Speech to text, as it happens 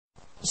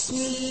بسم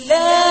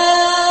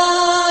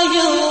الله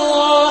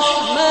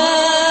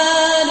الرحمن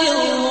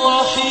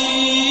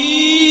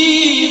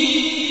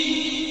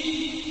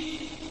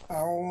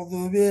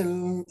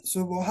الرحيم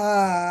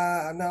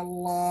سبحان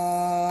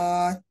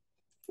الله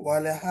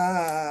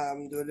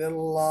والحمد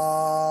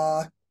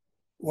لله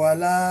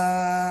ولا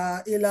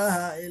إله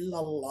إلا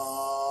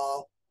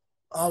الله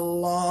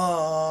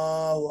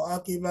الله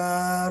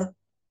أكبر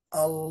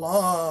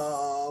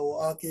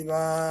الله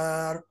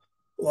أكبر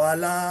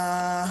ولا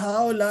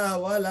حول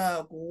ولا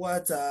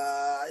قوة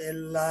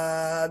إلا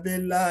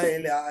بالله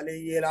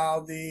العلي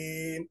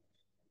العظيم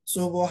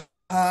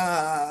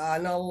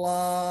سبحان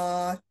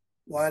الله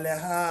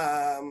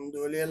والحمد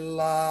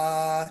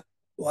لله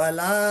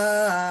ولا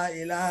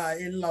إله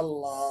إلا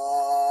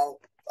الله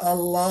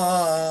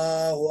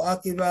الله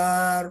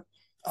أكبر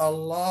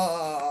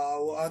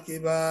الله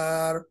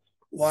أكبر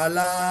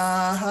ولا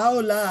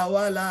حول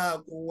ولا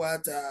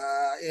قوة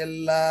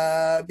إلا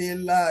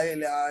بالله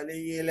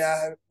العلي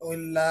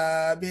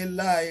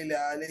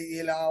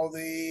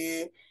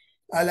العظيم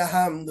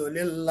الحمد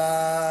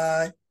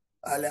لله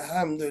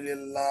الحمد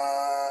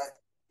لله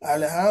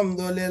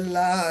الحمد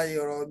لله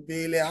رب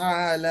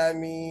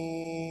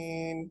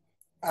العالمين.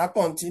 A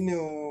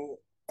continue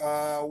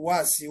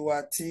wáàsí wa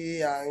tí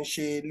a ń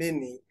ṣe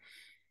lénìí.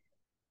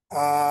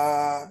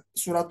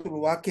 Suratul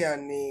Waaqia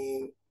ni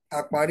a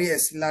parí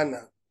ẹ̀ sí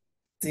lánàá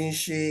tí ń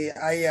ṣe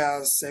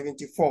Ayat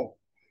 74.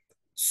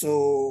 So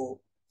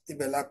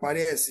ibẹ̀ la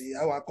parí ẹ̀ sí,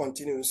 a wá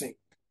continue sí.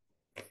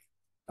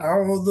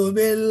 أعوذ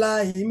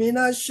بالله من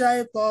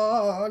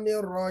الشيطان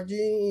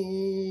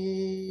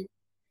الرجيم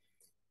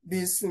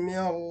بسم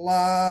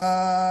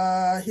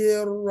الله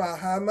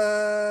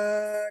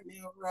الرحمن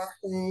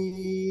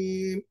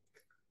الرحيم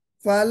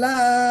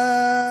فلا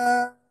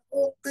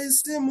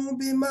أقسم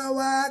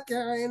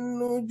بمواقع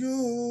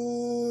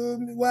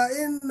النجوم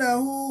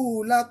وإنه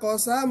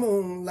لقسم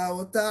لو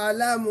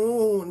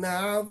تعلمون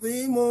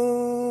عظيم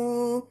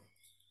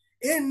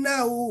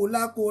إنه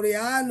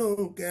لقرآن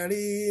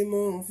كريم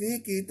في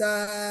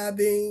كتاب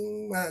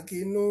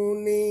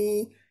مكنون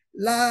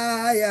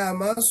لا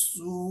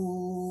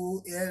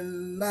يمسه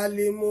إلا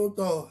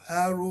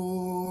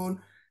المطهرون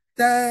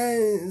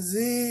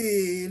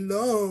تنزيل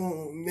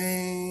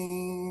من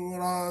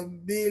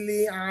رب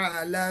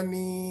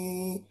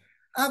العالمين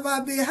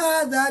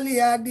أفبهذا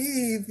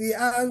الحديث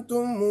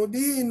أنتم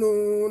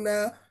مدينون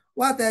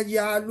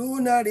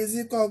وتجعلون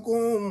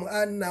رزقكم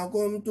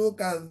أنكم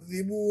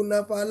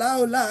تكذبون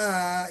فلولا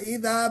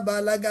إذا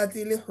بلغت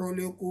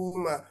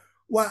الحلقوم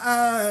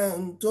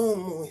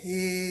وأنتم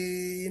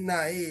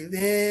حينئذ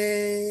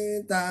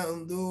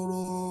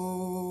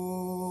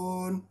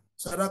تنظرون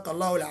صدق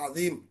الله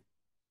العظيم.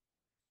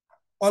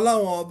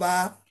 Ọlọ́run ọba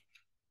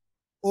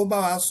ó bá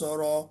wa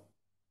sọ̀rọ̀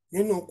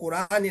nínú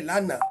Kùránì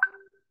lánàá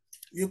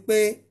wípé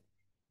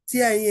tí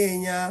ẹ̀yin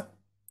èèyàn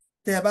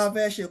tẹ́ bá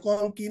fẹ́ ṣe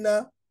kọ́ńkínná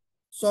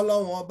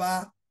sọ́lọ́run ọba,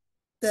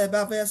 tẹ́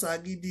bá fẹ́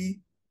ṣàgídí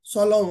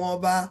sọ́lọ́run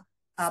ọba,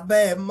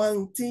 àbẹ́ ẹ̀ mọ̀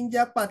tí ń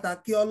jẹ́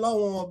pàtàkì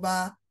Ọlọ́run ọba.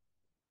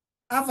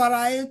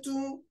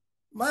 أفرأيتم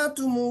ما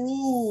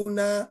تمرون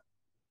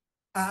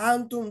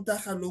أأنتم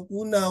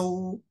تخلقونه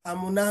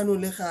أم نحن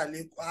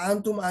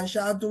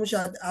الخالقون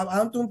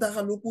أأنتم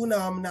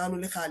تخلقونه أم نحن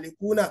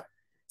الخالقون.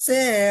 ṣé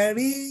ẹ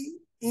rí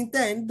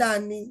ìtẹ̀ ń dá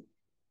ni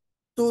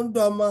tó ń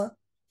dọmọ,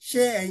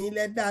 ṣé ẹ̀yin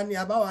lẹ dá ni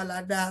àbáwá la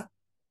dá?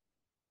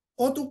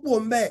 Ó tún pò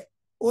ń bẹ̀,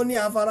 ó ní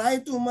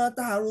أفرأيتم ما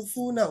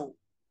تحرثونه.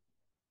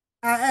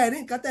 ẹ rí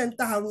nǹkan tẹ̀ ń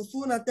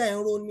تحرثون tẹ̀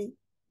ń roni,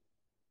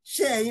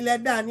 ṣé ẹ̀yin lẹ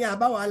dá ni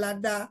àbáwá la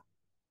dá?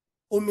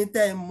 Omi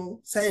tẹ́ ẹ mu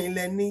sẹ́yìn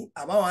lẹ ní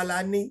àbáwá la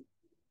ní?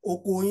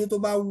 Oko yín tó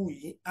bá wù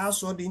yín á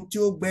sọ di tí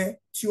ó gbẹ,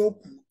 tí ó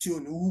kù, tí ò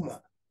ní wù mọ́.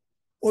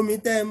 Omi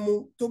tẹ́ ẹ mu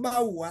tó bá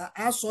wù wá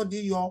á sọ di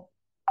yọ.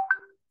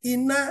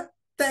 Iná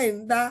tẹ́ ń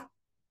dá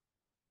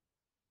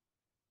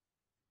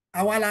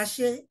àwa la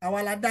ṣe, àwa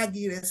la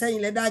dági rẹ̀,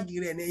 sẹ́yìn lẹ dági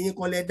rẹ̀ ní ẹ̀yin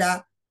kan lẹ dá.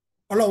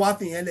 Ọlọ́run wá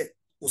fi yẹn lẹ̀,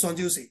 kò sọ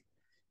tí ó ṣe.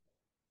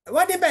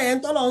 Wọ́n níbẹ̀ yẹn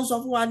tọ́lọ̀ ń sọ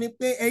fún wa ni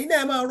pé ẹ̀yin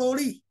náà máa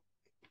rorí,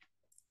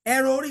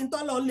 ẹ̀rọ orí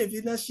tọ́lọ̀ ń lè fi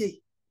náà ṣe.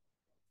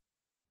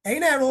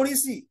 Ẹ̀yin náà rorí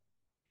sí,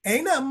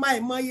 ẹ̀yin náà máa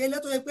ìmọ̀ iye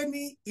lẹ́tọ́ yẹ pé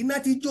ní iná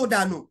ti jó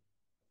dànù.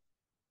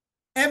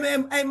 Ẹ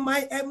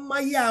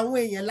máa yẹ àwọn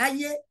èèyàn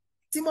láyé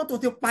tí mọ́tò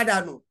ti padà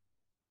nù.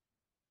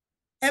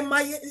 Ẹ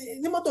máa yẹ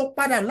ní mọ́tò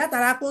padà nù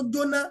látara kó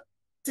jóná,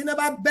 tí iná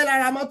bá bẹ́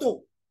lára mọ́tò,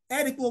 ẹ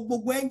rí pé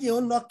gbogbo ẹ́ńjìn ó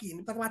nọ́ọ̀kì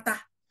ní pátápátá.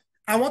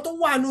 Àwọn tó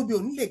wà níbi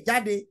ò ní lè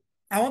jáde,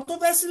 àwọn tó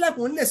fẹ́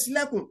sílẹ̀kùn ò ní lè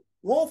sílẹ̀kùn,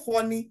 wọ́n ó fọ́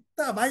ni,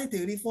 tá a bá tètè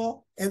rí fọ́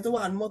ẹni tó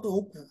wà ní mọ́tò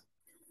ó kù.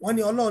 Wọ́n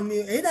ní Ọlọ́run ni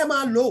èyí náà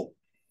máa lò ó.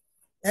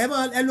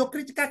 Ẹ lo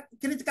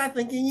critical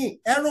thinking yìí,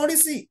 ẹ rọrí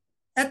sí,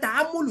 ẹ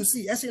tààmùlù sí,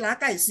 ẹ ṣe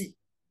làákàyè sí.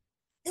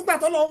 Nígbà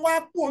tó lọ wá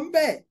pò ń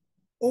bẹ̀,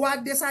 ó wá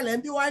dé sálẹ̀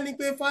bí wá ní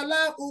pé fọlá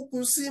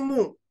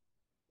uqsimu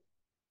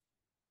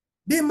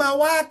bí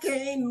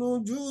mawaqi'in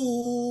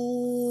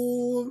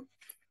nujum.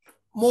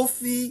 Mo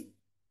fi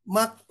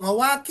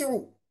mawaqi'u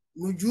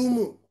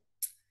nujumu,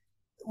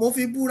 mo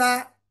fi búra,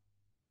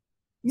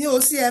 mi ò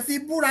sí ẹ fi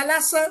búra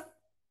lásán.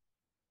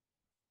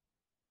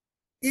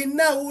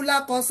 Innahu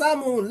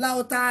laqasamun law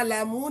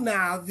ta'lamuna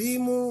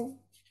azimu.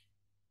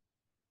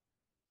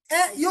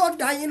 yóò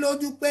dá yín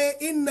lójú pé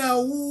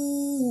innahu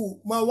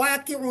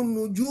mawaqi'un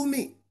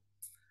nujumi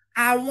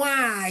àwọn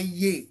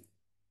ààyè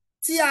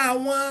tí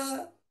àwọn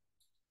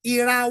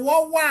ìràwọ̀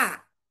wà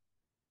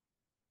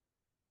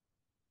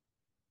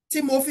tí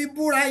mo fi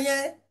búra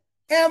yẹn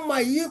ẹ mọ̀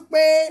yí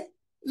pé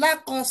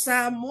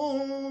lákọ̀sámú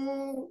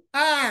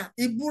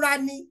ìbúra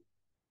ni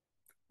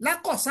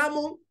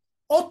lákọ̀sámú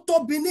ó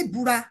tóbi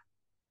níbúra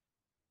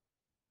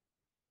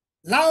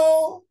láó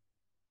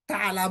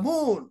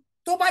tààlàmùn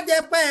tó bá jẹ́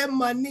pé ẹ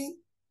mọ̀ ni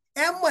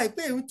ẹ mọ̀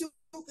pé èyí tí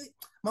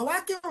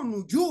mawaqi'un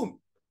nujum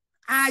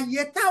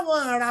ààyè táwọn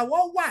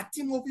ìràwọ̀ wà tí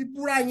mo fi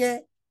búra yẹn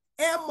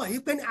ẹ mọ̀ yí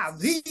pé ní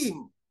azim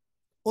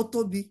ó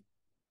tóbi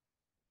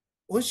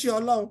ó ń ṣe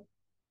ọlọ́run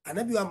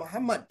ànábì wa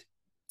Muhammad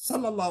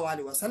sallallahu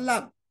alayhi wa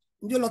sallam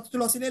njẹ́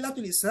lọ sí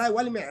Laylatul Isra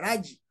wal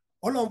Mi'raj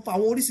ọlọ́run fa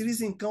àwọn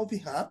oríṣiríṣi nǹkan ó fi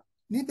hàn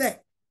níbẹ̀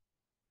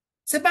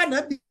ṣé bá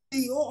nábì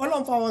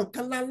ọlọ́run fa àwọn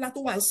nǹkan ńláńlá tó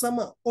wà ń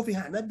sánmọ̀ ó fi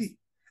hàn nábì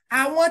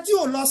àwọn tí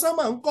ò lọ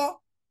sánmọ̀ ńkọ́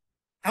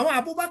àwọn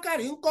Abubakar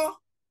ńkọ́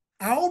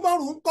àwọn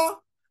Umaru ńkọ́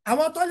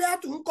àwọn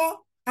Tọ́lẹ́àtù ńkọ́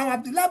àwọn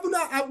Abdullahi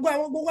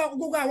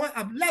gbogbo àwọn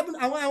Abdullahi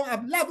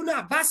ibn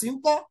Abbas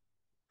ńkọ́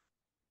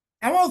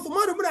àwọn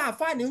Uthman ibn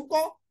Affan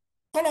ńkọ́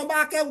kọ́lọ́mbà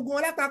akẹ́ gbogbo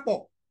wọn lápapọ̀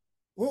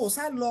wọn ò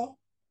sá lọ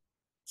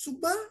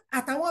ṣùgbọ́n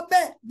àtàwọn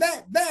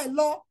bẹ́ẹ̀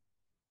lọ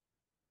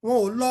wọn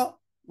ò lọ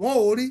wọn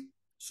ò rí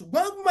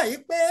ṣùgbọ́n mọ̀ yí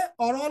pé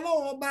ọ̀rọ̀ Ọlọ́run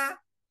ọba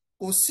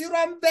kò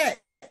sírọ́ ń bẹ̀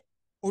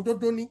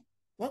òdodo ni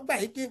wọ́n gbà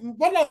yí pé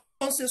bọ́lọ̀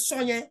wọn ṣe sọ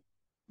yẹn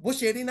bó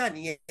ṣe rí náà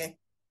nìyẹn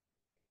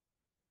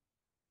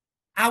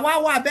àwa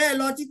wà bẹ́ẹ̀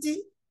lọ títí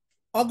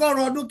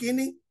 100 ọdún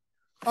kìíní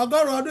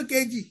 100 ọdún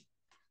kejì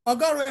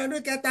 100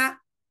 ọdún kẹta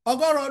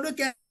 100 ọdún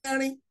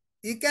kẹrin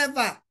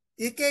ìkẹfà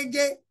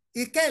ìkeje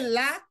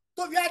ìkẹńlá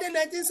tó fi adé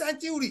 19th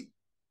century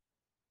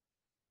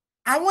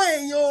àwọn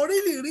èèyàn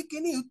orílẹ̀ rí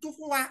kíní tú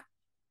fún wa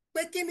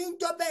pé kíní ń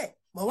jọ bẹ́ẹ̀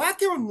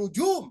mawaqi'un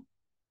nujum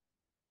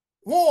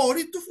wọn ò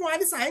rí tú fún wa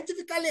ní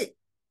scientifically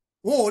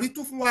wọn ò rí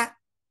tú fún wa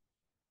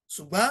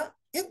ṣùgbọ́n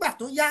nígbà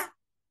tó yá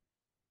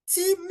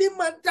tí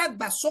mímọ̀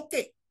dàgbà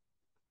sókè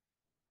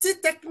tí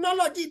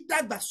technology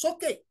dàgbà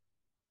sókè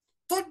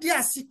tó di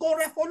àsìkò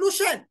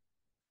revolution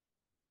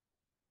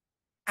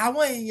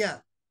àwọn èèyàn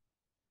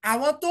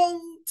àwọn tó ń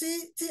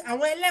tí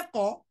àwọn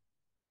ẹlẹ́kọ̀ọ́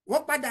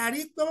wọ́n padà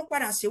rí pé wọ́n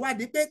padà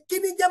ṣèwádìí pé kí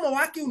ni jẹ́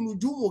mawaqi'un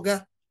nujum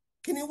gan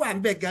kí ni wà ń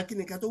bẹ̀ gan kí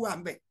ni kan tó wà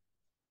ń bẹ̀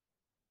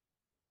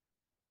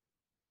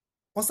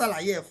wọ́n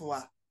ṣàlàyé ẹ̀ fún wa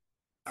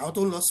àwọn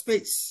tó ń lọ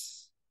space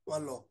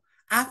wọ́n lọ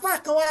àfáà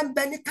kan wá ń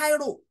bẹ ní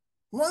Cairo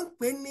wọ́n ń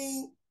pè ní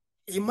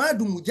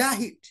Imadu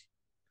Mujahid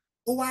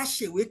ó wá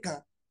ṣèwé kan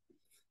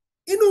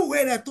inú ìwé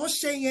rẹ̀ tó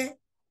ṣe yẹn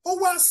ó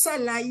wá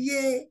ṣàlàyé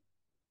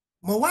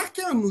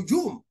mawaqi'un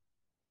nujum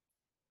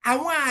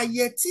àwọn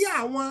ààyè tí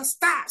àwọn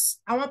stars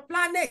àwọn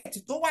planet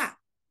tó wà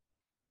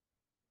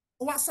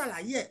ó wá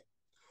ṣàlàyé ẹ̀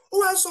ó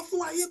wá sọ fún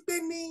wa yé pé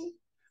ní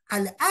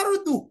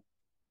al-ardu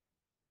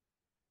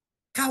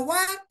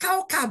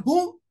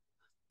kawkabun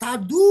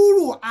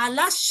taduru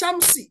ala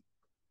shamsi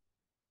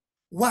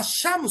wa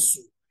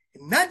shamsu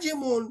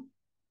najmun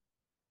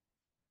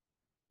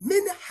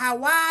min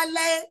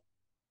hawale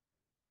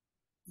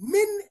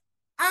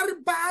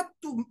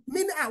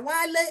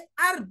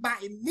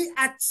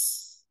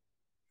 400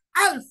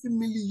 alf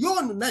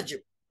million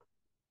najm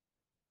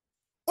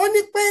ó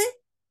ní pé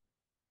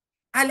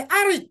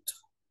al-arid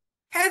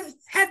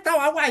hẹ́tà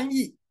wà wà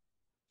yìí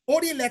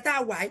orí ilẹ̀ tá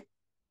a wà yìí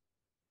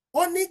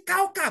ó ní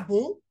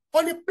káókàbùn ó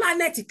ní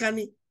planeti kan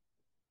ni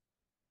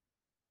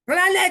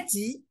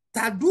planeti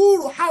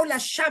tàdúrù haula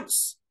shams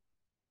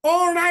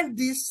ó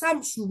rándì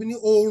samsu ní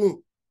oòrùn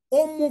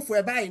ó mú fún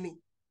ẹ báyìí ni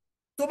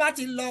tó bá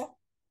ti lọ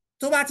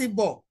tó bá ti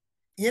bọ̀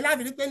ìyẹn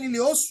láfi rí pé nílé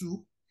ó sù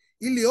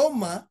ilé ó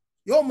mọ́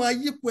yóò máa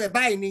yípo ẹ̀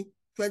báyìí ni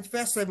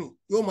 24/7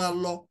 yóò máa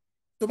lọ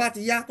tó bá ti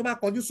yá tó bá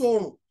kọjú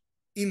sóòrùn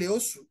ilé ó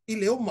sù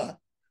ilé ó mọ́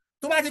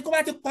tó bá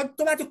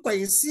ti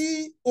kọ̀yìn sí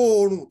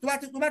oòrùn tó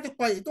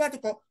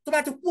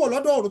bá ti kúrò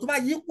lọ́dọ̀ oòrùn tó bá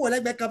yí kúrò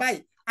lẹ́gbẹ̀ẹ́ kan báyìí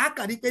á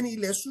kàn rí pé ní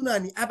ilẹ̀ súnà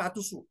ní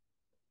abàtúsù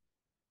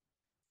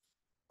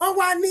wọ́n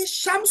wá ní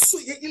ṣámsù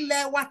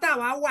ilẹ̀ wa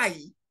táwa wà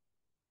yìí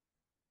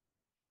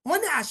wọ́n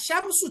ní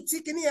àṣámsù tí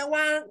kìíní yẹn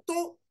wá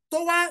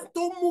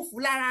tó mú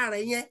fún lára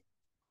rẹ̀ yẹn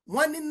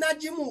wọ́n ní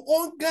nájímù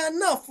òun gan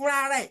náà fúnra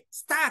rẹ̀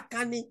star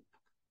kan ni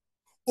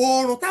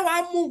oòrùn táwa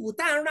múùfù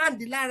tá à ń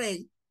ráǹdì lára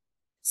yìí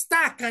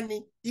star kan ni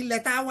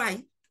ilẹ̀ táwa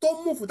yìí tó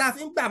múùfù tá a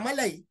fi ń gbà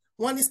mọ́lẹ̀ yìí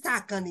wọ́n ní star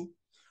kan ni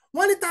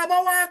wọ́n ní tá a bá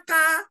wá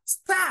ka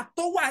star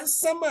tó wà ń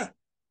sánmọ̀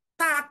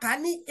tá a kà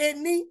ní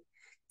ení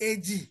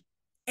èjì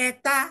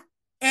ẹ̀ta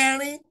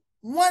ẹ̀rin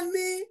wọ́n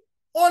ní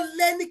ó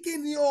lé ní kí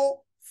ni o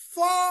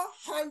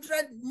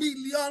 400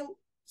 million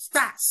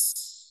stars.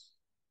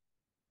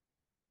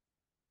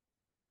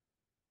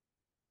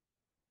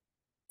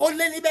 ó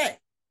lé níbẹ̀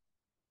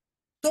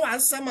tó wà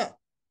ń sánmọ̀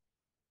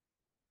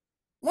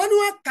wọ́n ní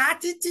wọ́n kà á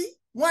títí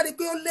wọ́n rí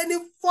pé ó lé ní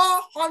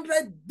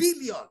 400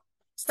 billion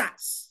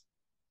stars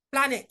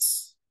planets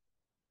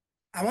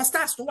àwọn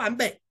stars tó wà ń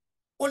bẹ̀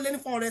ó lé ní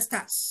 400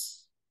 stars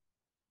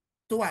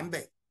tó wà ń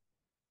bẹ̀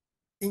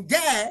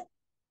ǹjẹ́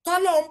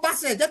tọ́lọ́ ń bá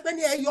ṣe jẹ́ pé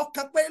ní ẹyọ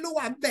kan pé ló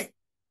wà ń bẹ̀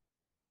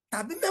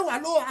tàbí 10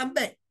 ló wà ń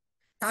bẹ̀,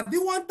 tàbí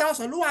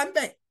 1000 ló wà ń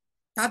bẹ̀,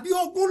 tàbí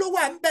 20 ló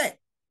wà ń bẹ̀,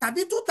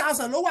 tàbí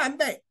 2000 ló wà ń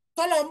bẹ̀,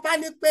 tọ́lọ́run bá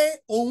ní pé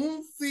òun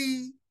fi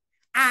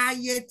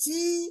ààyè tí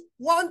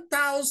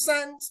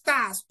 1000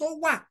 stars tó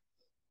wà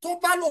tó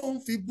bá lòun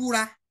fi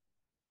búra,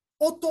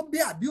 ó tó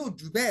bẹ́ẹ̀ àbí ò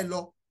jù bẹ́ẹ̀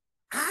lọ,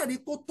 á rí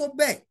kó tó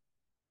bẹ́ẹ̀.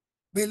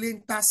 Gbèlè ń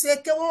tàṣe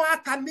kí wọ́n á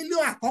ka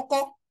mílíọ̀nù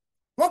àkọ́kọ́,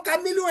 wọ́n ka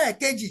mílíọ̀nù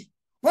ẹ̀kejì,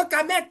 wọ́n ka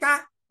mẹ́ta,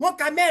 wọ́n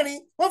ka mẹ́rin,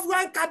 wọ́n fi wá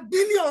ń ka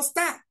bílíọ̀nù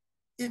star.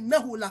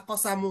 Innahu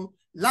laqasamu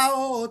law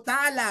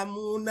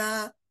ta'lamuna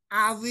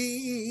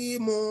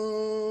azimu.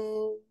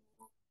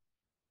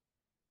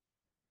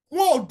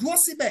 Wọ́n ò dúró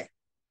síbẹ̀,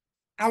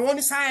 àwọn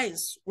ní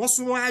sáyẹ́nsì wọ́n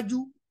sún wájú,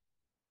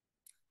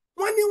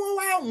 wọ́n ní wọ́n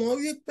wá wọ́n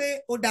wí pé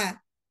ó dáa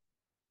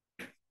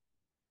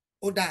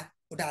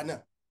náà.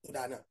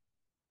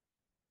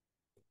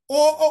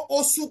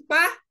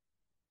 Òṣùpá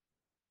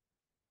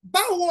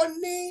báwo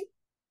ni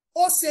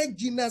ó ṣe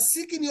jìnnà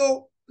sí kí ni o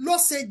ló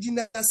ṣe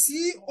jìnnà sí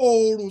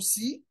oòrùn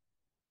sí?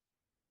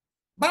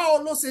 Báwo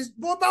ló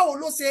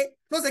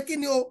ṣe kí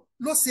ni o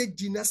ló ṣe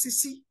jìnnà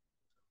sí?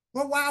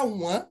 Wọ́n wá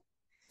wọ́n,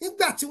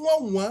 nígbà tí wọ́n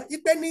wọ́n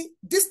ipe ní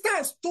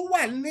distance tó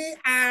wà ní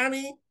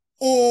àárín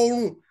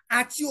oòrùn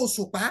àti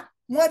òṣùpá,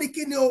 wọ́n rí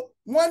kí ni o,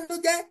 wọ́n ló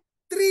jẹ́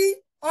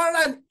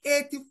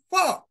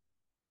 384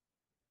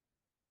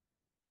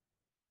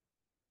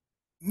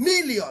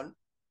 million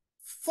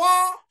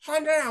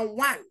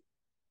 401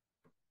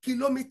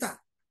 kìlómítà.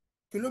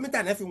 Kìlómítà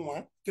náà fi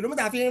wọ́n,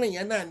 kìlómítà fi rìn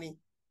yẹn náà ni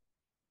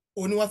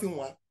òun ni wọ́n fi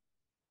wọ́n.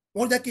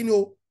 Wọ́n jẹ́ kí ni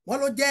o, wọ́n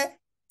ló jẹ́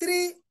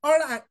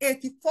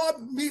 384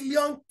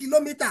 million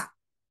kìlómítà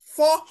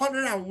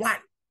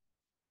 401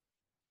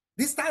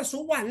 distance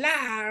wà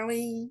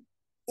láàrin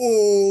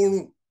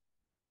oòrùn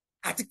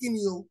àti kí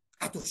ni o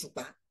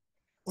àtòṣùpá.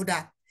 Ó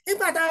dáa,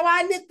 nígbà tá a wá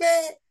ní pé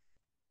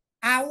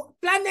àwọn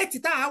planet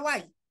tá a wà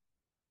yìí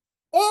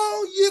ó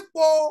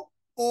yípo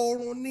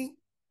oòrùn ni,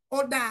 ó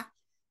dáa,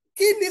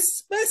 kí ni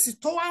space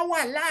tó wá wà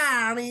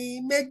láàrin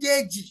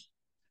méjèèjì?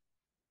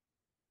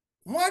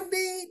 Wọ́n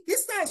ní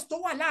distance tó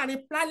wà láàrin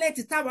planet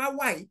tá a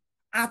wà yìí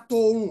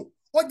àtòòrùn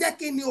ó jẹ́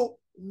kí ni o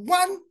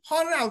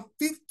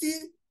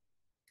 150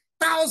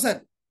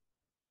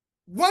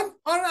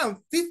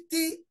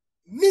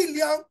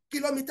 million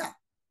kilometer.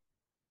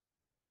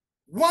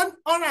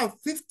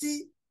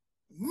 150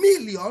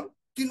 million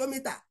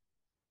kilometer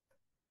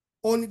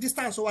òní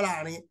distance wà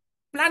láàrin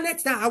planet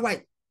tá a wà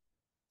yìí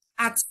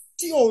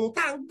àti òòrùn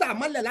tá a ń gbà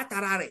mọ́lẹ̀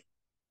látara rẹ̀.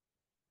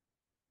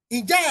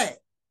 Ǹjẹ́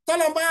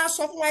tọ́lọ́mọ á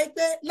sọ fún wa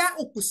pé lá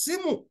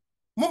uqsimu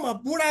mo mọ̀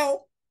búra o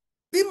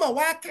bí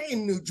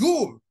mawaqi'in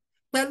nujum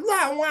pẹ̀lú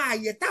àwọn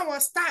ààyè táwọn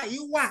star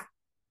yìí wà,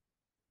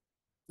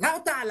 law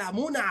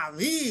ta'lamuna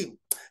azim,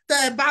 tẹ́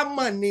ẹ bá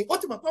mọ̀ ni, ó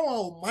ti mọ̀ pé wọn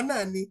ò mọ̀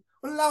náà ni,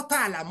 law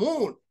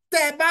ta'lamun,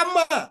 tẹ́ ẹ bá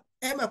mọ̀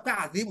ẹ mọ̀ pé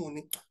azim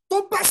ni. Tó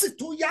bá sì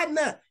tún yá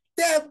náà,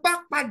 tẹ́ ẹ bá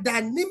padà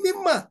ní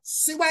mímọ̀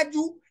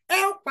síwájú, ẹ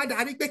ó padà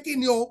rí pé kí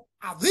ni o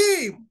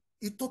azim,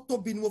 ìtó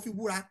tóbi ni mo fi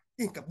búra,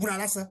 nǹkan búra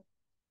lásán.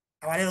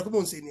 Àwọn ẹ̀rọ kí mò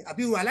ń ṣe ni,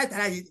 àbí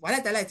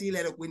wàhálà tí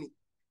ilẹ̀ rẹ̀ pé ni.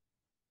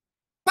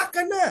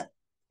 Bákan náà,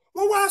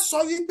 wọ́n wá sọ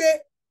wípé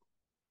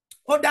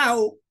ó dá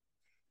o,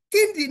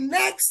 kí the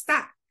next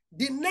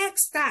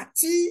star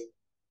tí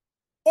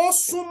ó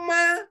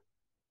súnmọ́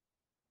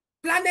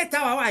planet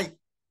àwa wà yìí,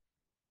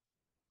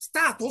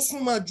 star tó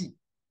súnmọ́ jù,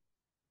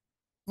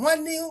 wọ́n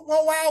ní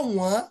wọ́n wá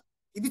wọ́n,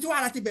 ibi tí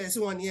wàhálà ti bẹ̀rẹ̀ sí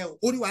wọn nìyẹn o,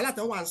 orí wàhálà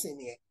tán wà ń sìn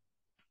nìyẹn.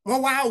 Wọ́n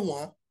wá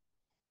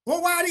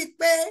wá rí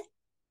pé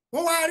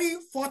wọ́n wá rí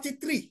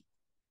 43.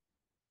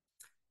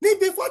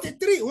 Níbi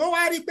 43 wọ́n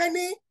wá rí pé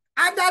ní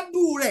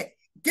adádù rẹ̀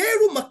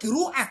gẹ́rù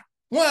mọ̀kìrú à,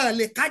 wọ́n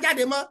lè ká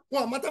jáde mọ́,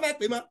 wọ́n mọ́ tó fẹ́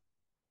pé mọ́,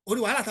 orí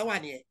wàhálà tán wà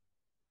nìyẹn.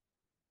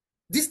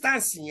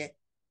 Distance yẹn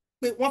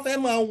pé wọ́n fẹ́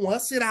máa wọ́n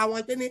síra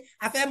wọn, pé ní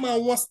a fẹ́ máa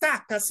wọ́n star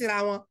kan síra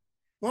wọn.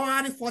 Wọ́n wá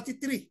rí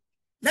 43.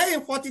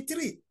 Lẹ́yìn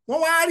 43 wọ́n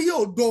wá rí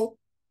òdo,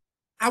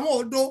 àwọn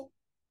òdo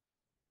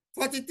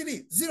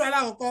 43 0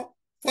 aláwọ̀kọ́,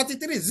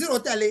 43 0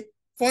 tẹ̀lé,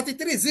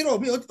 43 0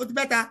 mi ó ti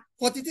bẹ́ta,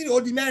 43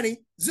 ó di mẹ́rin,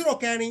 0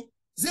 kẹrin,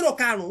 0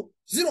 karùn-ún,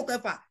 0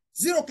 kẹfà,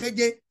 0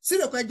 keje,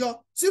 0 kẹjọ,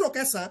 0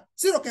 kẹsàn-án,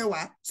 0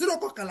 kẹwàá, 0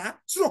 kọkànlá,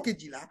 0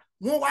 kejìlá.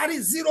 Wọ́n wá rí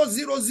 0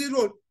 0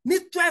 0 ní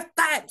 12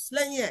 times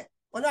lẹ́yìn ẹ̀.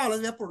 Wọ́n ní àwọn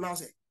ọ̀lọ́sẹ̀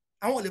pronounce ẹ̀,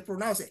 àwọn ò lè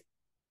pronounce ẹ̀.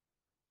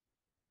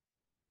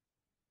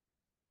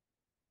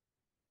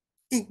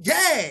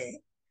 Ǹjẹ́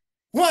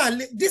wọ́n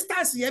lè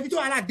distance yẹn bí tí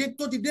wàhálà dé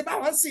tó ti dé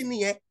báwọn sì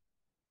nìyẹn.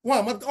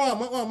 Wọ́n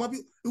mọ̀ bí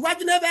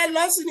iwájú náà fẹ́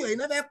lọ sí ni èyí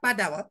náà fẹ́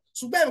padà wá.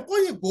 Ṣùgbọ́n nǹkan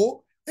òyìnbó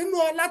inú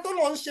ọlá tó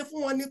lọ ń ṣe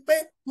fún wọn ni pé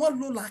wọ́n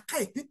lo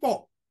làákàyè pípọ̀.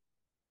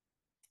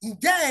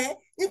 Ǹjẹ́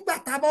nígbà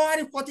tá a bá wá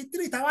rí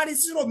 43 tá a wá rí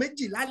 0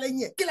 méjìlá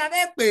lẹ́yìn ẹ̀, kí la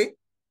fẹ́ pè é?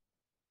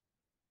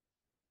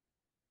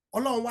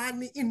 Ọlọ́run wá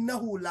ní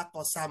innahu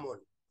laqasamun.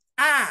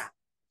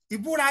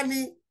 Ìbúra ni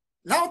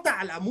law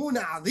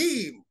ta'lamuna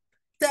azim.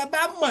 Tẹ́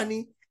bá mọ̀ ni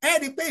ẹ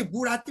rí pé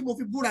ìbúra tí mo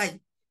fi búra yìí,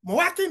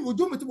 mawaqi'in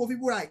nujum tí mo fi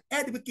búra yìí, ẹ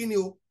rí pé kí ni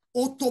o,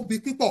 ó tóbi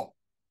pípọ̀.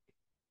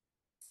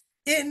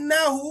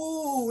 Innahu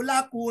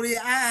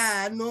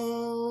laqur'anun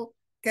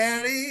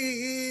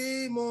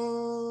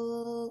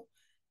karimun.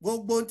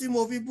 Gbogbo tí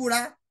mo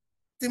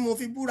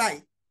fi búra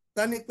yìí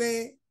tán ni pé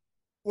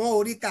wọn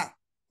ò rí kà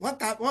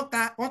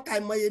wọ́n ka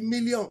ìmọye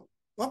mílíọ̀n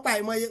wọ́n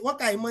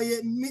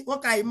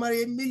ka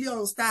ìmọye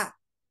mílíọ̀n star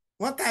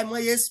wọ́n ka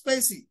ìmọye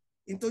space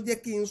ní tó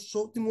jẹ́ kí n sọ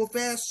tí mo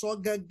fẹ́ sọ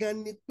gangan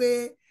ni pé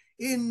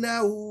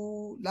innahu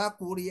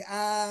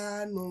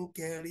laqur'anun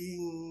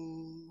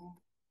karim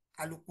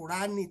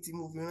alukurani tí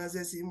mo fi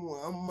ránṣẹ́ sí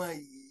Muhammad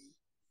yìí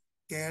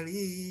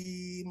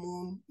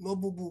karimun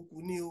nóbùbùkù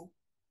ni o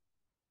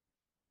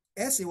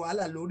ẹ ṣe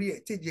wàhálà lórí ẹ̀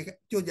tí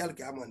ó jẹ́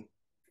àlùkìyámọ̀ ni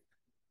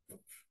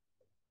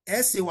ẹ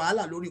ṣe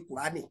wàhálà lórí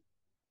kùránì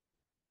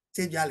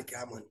tí ó jẹ́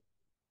àlùkìyámọ̀ ni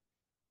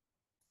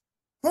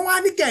wọ́n wá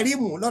ní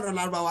kẹrìmù lọ́dọ̀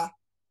lárúbáwá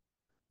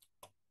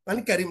wọ́n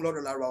ní kẹrìmù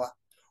lọ́dọ̀ lárúbáwá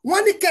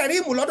wọ́n ní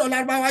kẹrìmù lọ́dọ̀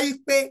lárúbáwá yìí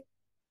pé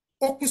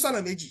ó pín sọ́nà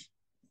méjì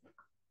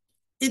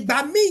ìgbà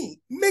míì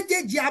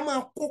méjèèjì a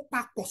máa kó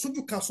papọ̀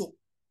sójú kan so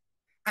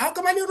àwọn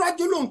kan máa ní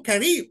rajulun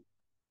karim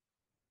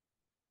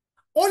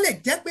ó lè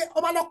jẹ́ pé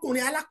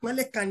ọmọlọ́kùnrin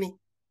alápọ̀nlé kan ni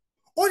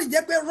ó lè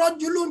jẹ́ pé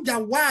rajulun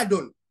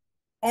jawadun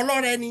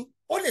ọlọ́rẹ ni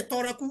ó lè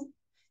tọrẹ kú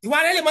ìwà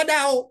rẹ̀ lè má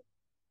dáa o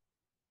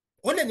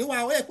ó lè níwà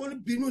ó lè kó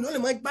bínú ó lè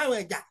má gbá àwọn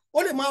ẹ̀jà ó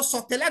lè má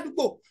sọ̀tẹ̀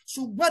ládùúgbò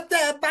ṣùgbọ́n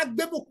tẹ́ ẹ bá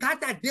gbé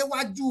bùkátà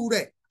déwájú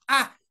rẹ̀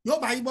yóò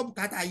bá yín bọ́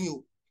bùkátà yín o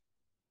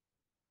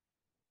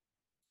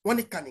wọ́n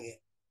ní kan nìyẹn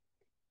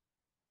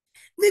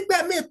nígbà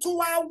míì tún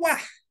wá wà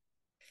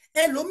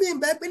ẹlòmíín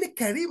bẹ́ẹ̀ pé ní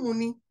kẹrìmù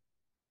ni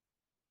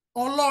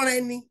ọlọ́rẹ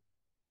ni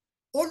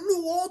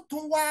olúwo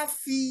tún wá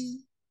fi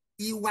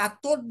ìwà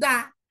tó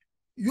dáa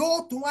yóò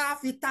tún wá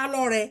fi ta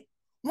lọ́rẹ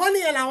wọ́n ní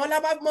ẹ̀ làwọn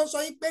lábàbọ̀ sọ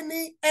yìí pé ní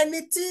ẹni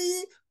tí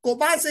kò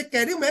bá ṣe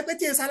kẹrìmù ẹ pé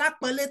tí èsì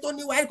alápọ̀nlé tó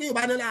níwá ẹ pé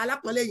yorùbá ní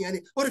alápọ̀nlé yẹn ni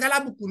ó ní ká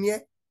lábùkù ni ẹ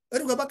ó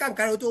ní kó bá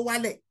kàǹkàrà tó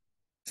wálẹ̀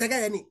ṣẹ́gẹ́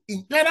yẹn ni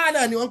ìlẹ́bàá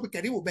náà ni wọ́n ń pè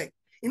kẹrìmù bẹ́ẹ̀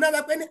iná bẹ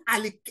pé ní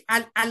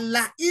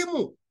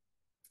àlàímù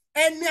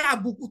ẹni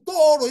àbùkù tó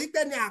rò yí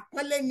pé ní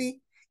àpọ́nlé ni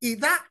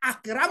ìdá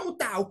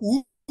àkàràmùtà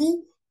hùhù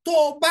tó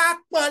bá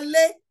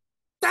pọ́nlé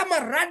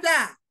támàrádà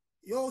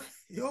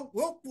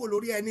yóò kú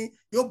lórí ẹni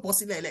yóò bọ́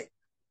sílẹ̀ lẹ̀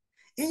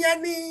ìyẹn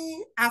ní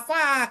àfa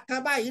kan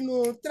báyìí inú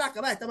tíra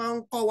kan báyìí tó máa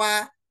ń kọ́ wa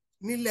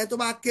nílẹ̀ tó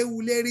bá kéwu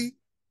lérí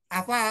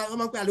àfa wọn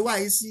máa ń pè àlùwà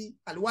yìí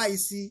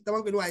sí tó máa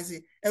ń pè àlùwà yìí sí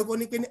ẹ̀kọ́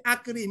ní pé ní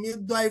akiri mi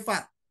dọ́ìfà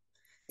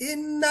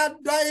iná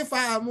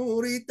dọ́ìfà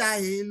múríta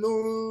ìlú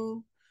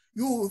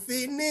yóò fi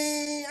ní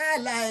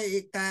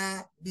àlàyéka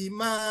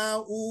bímọ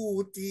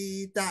ùtì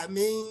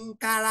tàmí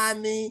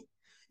kárami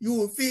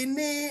yóò fi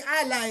ní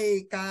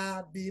àlàyéka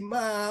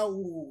bímọ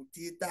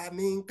ùtì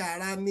tàmí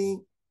kárami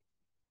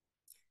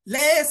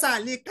lẹ́sà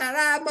lè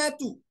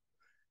karamatu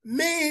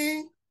mi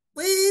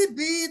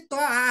bíbí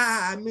tọ́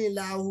àmì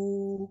làwù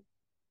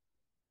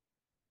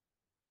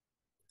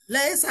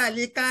lẹ́sà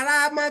lè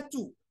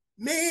karamatu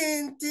mi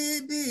ti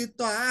bí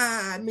tọ́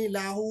àmì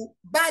làwù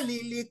bálí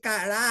lè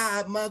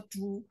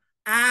karamatu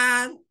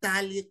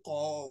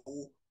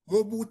àǹtàlẹ́kọ̀ọ́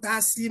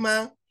mọ́bútàsímà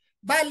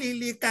bálí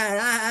lè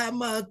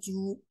karamatu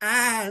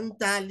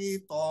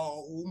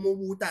àǹtàlẹ́kọ̀ọ́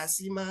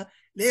mọ́bútàsímà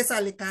lẹ́sà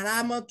lè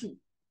karamatu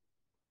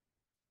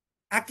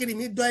akiri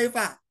mi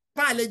dọ́ìfà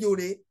fún àlejò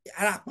rẹ̀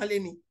ara àpọ́nlé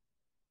ni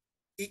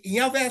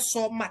ìyẹn fẹ́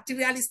sọ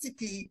materialistic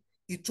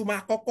ìtumọ̀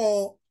àkọ́kọ́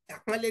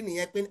àpọ́nlé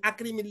nìyẹn pé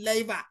akiri mi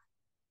lẹ́ìfà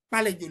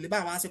pálejò lè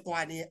báwa ṣe kọ́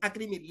wa nìyẹn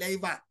akiri mi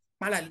lẹ́ìfà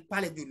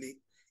pálejò lè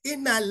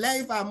iná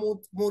lẹ́ìfà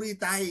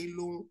múrítà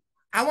ìlú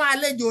àwọn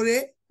àlejò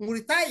rẹ̀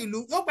múrítà ìlú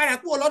yóò padà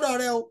kúrò lọ́dọ̀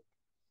rẹ̀ o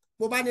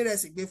bó bá ní rẹ̀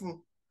sì gbé fún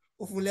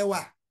ó fún lẹ́wà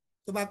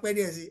tó bá pẹ́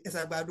díẹ̀ sí ẹ̀sà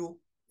àgbàdo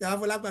ìyàwó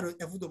fún lágbàdo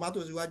ẹ̀fún tòmátò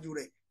síwájú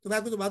rẹ̀ tó bá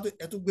gbé tòmátò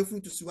ẹ̀tún gbé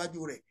fúrúùtù síwájú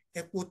rẹ̀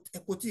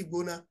ẹ̀pọ̀ tí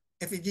ìgbóná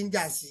ẹ fi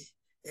jíńjà sí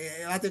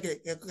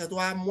ẹ tó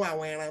wá mú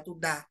àwọn ẹran tó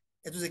dáa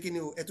ẹ tó ṣe kí ni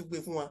o ẹ tó gbé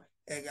fún wọn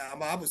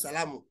àmọ́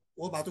abùsálàmù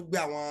wọ́n bá tó gbé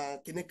àwọn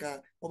kinní kan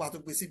wọ́n bá tó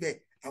gbé síbẹ̀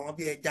àwọn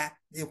bíi ẹja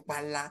bíi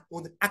panla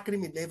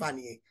akérèmí lẹ́fà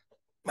nìyẹn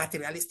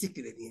materialistic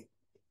rẹ̀ nìyẹn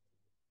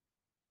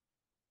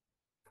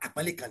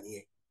àpẹẹlẹ kan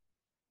nìyẹn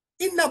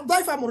iná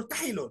bọ́ìfà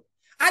mùrùtáìlọ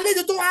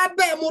àlejò tó wá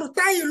bẹ́ẹ̀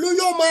mùrùtáìlú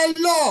yóò máa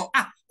lọ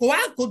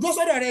kò dúró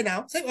sọ́dọ̀ rẹ̀ náà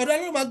ṣé ọ̀dọ̀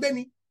ẹlẹ́rìí máa gbé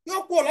ni yóò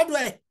kú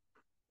ọ̀lọ́dọ̀ ẹ̀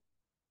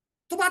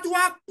tó bá ti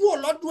wá kú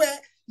ọ̀lọ́dọ̀ ẹ̀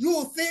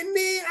yóò fi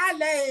ní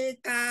alẹ́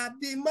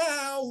kàbí máa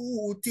wù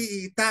tí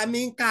ìtàmí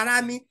ń kara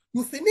mi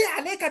yóò fi ní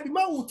alẹ́ kàbí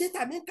máa wù tí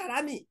ìtàmí ń kara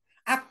mi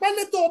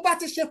àpẹẹlẹ tó o bá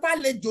ti ṣe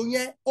fàlejò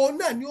yẹn òun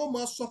náà ni ó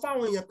máa sọ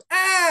fáwọn èèyàn pé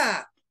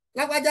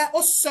lágbájá ó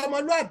sọ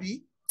ọmọlúàbí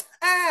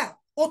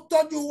ó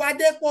tọ́jú wa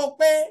dépò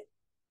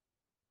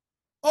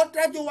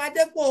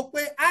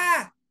pé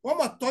wọ́n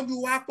mọ̀ tọ́jú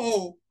wa pọ̀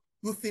o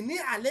yóò fi ní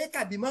alẹ́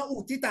kàbí máa wù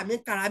tí ìtàmí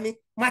ń kara mi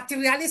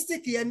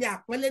materialistic yẹn ni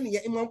àpẹẹlẹ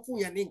nìyẹn ìmọ̀ ń fún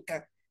yẹn ní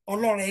nǹkan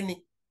ọlọ́rẹ̀ ni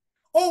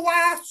ó wá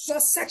sọ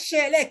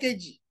section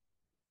ẹlẹ́ẹ̀kejì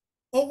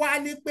ó wá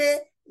ní pé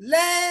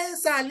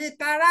lẹ́sàlẹ̀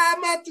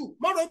karamatu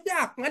mọ́rọ̀ pé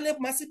àpọ́nlé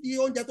máa síbi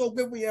oúnjẹ tó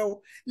gbé fún yẹn o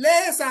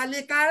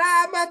lẹ́sàlẹ̀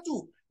karamatu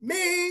mi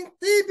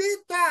tíbi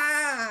tó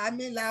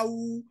àmì làwù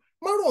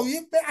mọ́rọ̀ yìí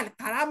pé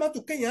karamatu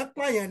kéèyàn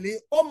pààyàn lé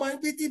ó mọ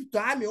ibi tíbi tó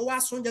àmì ó wá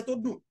sọ oúnjẹ tó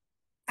dùn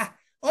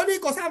ó ní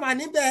kò sábà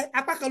níbẹ̀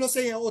apá kan ló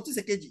ṣe yẹn ó ti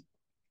ṣe kejì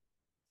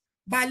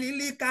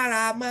balili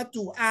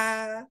karamatu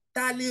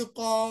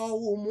atalikọ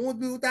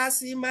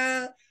umubutasima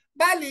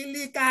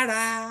balili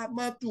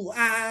karamatu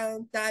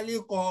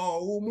atalikọ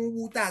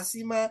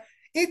umubutasima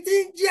ìtí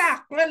ń jẹ́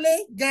àpọ́nlé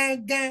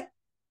gangan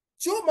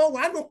tí ó mọ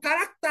wà nù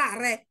kárátà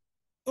rẹ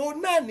òun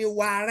náà ni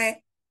wà rẹ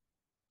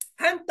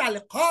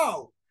antalikọ́ọ̀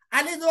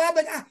àlejò wa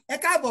bẹ ẹ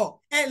káàbọ̀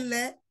ẹ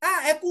ǹlẹ́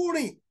ẹ kú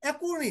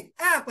rìn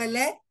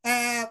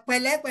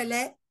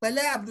pẹ̀lẹ́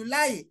pẹ̀lẹ́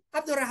Abdullahi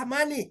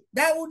Abdulrahmani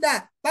Dáúdà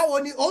báwo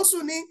ni ó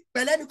sùn ní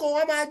pẹ̀lẹ́ ni kò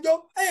wọ́n máa jó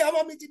ọmọ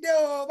mi ti dé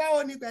o báwo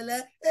ni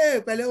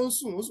pẹ̀lẹ́ ó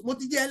sùn mo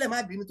ti jẹ́ ẹlẹ́ má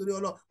bínú torí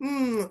ọlọ́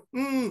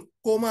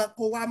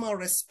kó wá máa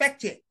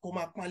respect ẹ̀ kó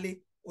máa pọ́nlé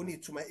ó ní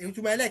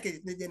ìtumọ̀ ẹlẹ́ẹ̀kejì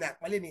tó jẹ́ ní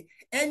àpọ́nlé ni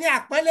ẹni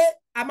àpọ́nlé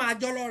a máa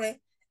jọ́ lọ́rẹ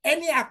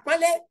ẹni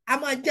àpọ́nlé a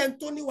máa jẹ́ ń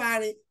tó níwàá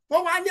rẹ̀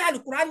wọ́n wá ní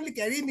Al-Qur'an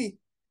Al-Karimi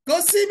kò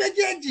sí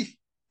méjèèjì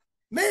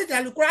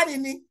Al-Qur'ani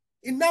ni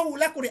innahu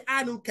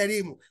la-Qur'anun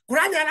karimu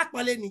Qur'ani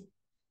alápọ̀lẹ́ ni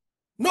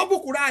nọ́bù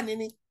Qur'ani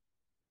ni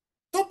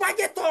tó bá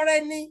jẹ́ tọrẹ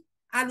ni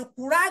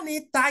Al-Qur'ani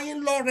tayín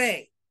lọ́rẹ̀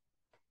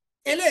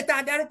eléyìí tá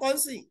a dárúkọ ń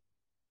sìn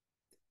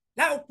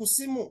láòkù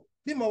símù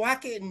bí mo wá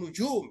ké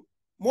nùjúm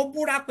mo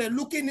búra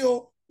pẹ̀lú kíni o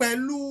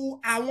pẹ̀lú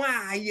àwọn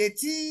ààyè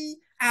tí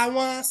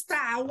àwọn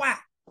star wà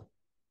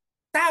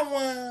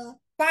táwọn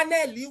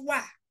pánẹ́ẹ̀lì wà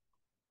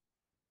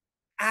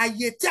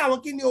ààyè tí àwọn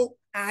kíni o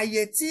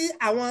ààyè tí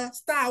àwọn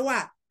star wà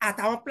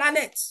àtàwọn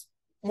planet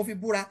mo fi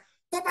búra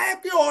tó bá yẹ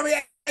pé orin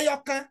ẹyọ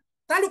kan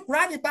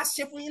tálùkùránì bá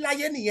ṣe fún yín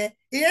láyé nìyẹn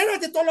ìyẹn náà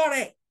ti tó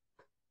lọ́rẹ̀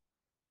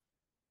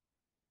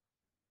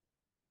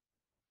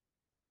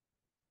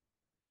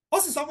ó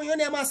sì sọ fún yín ó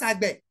ní ẹ máa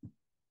ṣàgbẹ̀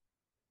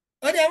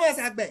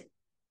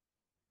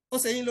ó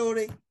ṣe yín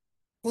lóore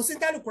kò sí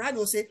tálùkùránì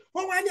ó ṣe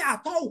wọ́n wá ní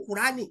àtọ́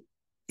òkùránì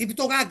ibi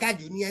tó ga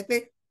jù nìyẹn pé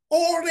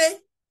oore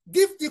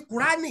gift ti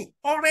kùránì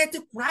ọrẹ ti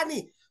kùránì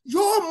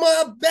yóò mọ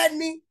bẹ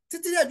ní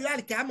títí dé ìdúrà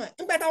àlìkàmọ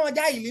nígbà táwọn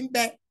jáìlì ń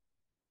bẹ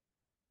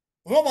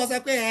wọn bọ sọ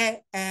pé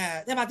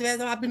tẹ́bà tí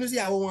wọ́n bínú sí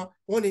ìyàwó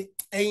wọn ni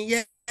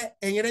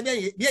ẹ̀yìn rẹ bí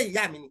ẹ̀yìn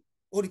ìyá mi ni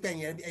ó rí pé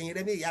ẹ̀yìn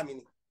rẹ bí ìyá mi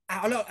ni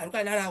àlùkò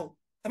ìlara o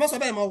ẹ má sọ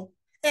bẹ́ẹ̀ mọ́ o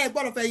ẹ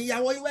gbọ́dọ̀ fẹ́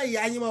ìyàwó yín wẹ́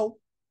ìyá yín mọ́ o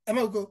ẹ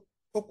má gbọ́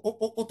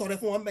ó tọrẹ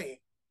fún wọn bẹ̀yẹn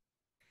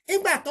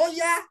nígbà tó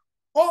yá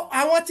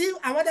àwọn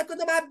dẹ́kun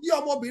tó bá bí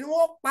ọmọbìnrin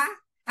wọn pa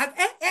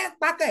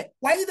pakẹ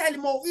wàyí dàlí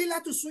mọ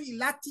ìlàtú sún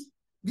ìlàtí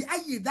bí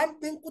ayé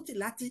ìdámbé ń kùtì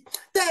láti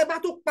tẹ́ ẹ bá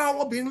tó pa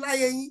ọmọbìnrin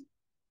láyé yín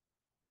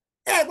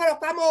ẹ gbọ́dọ̀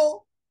pamọ́ o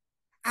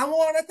àwọn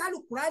ọrẹ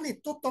tálùkùránì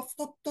tó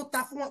ta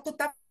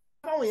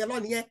fáwọn èèyàn lọ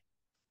nìyẹn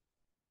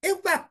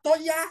nígbà tó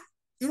yá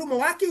irú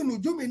mọ̀wákì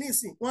nùjúmi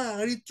nísìn wọn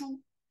à rí tú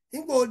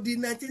nígbà ó di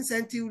 19th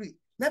century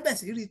mẹ́bẹ̀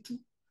sí rí tú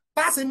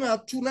páàsì máa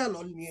tú náà lọ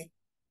nìyẹn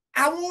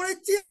àwọn ọrẹ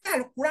tí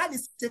tálùkùránì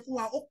ṣe fún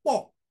wa ó pọ̀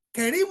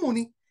kẹrìmù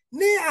ni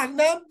ní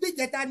àná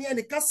bíjẹta ni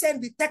ẹnìkan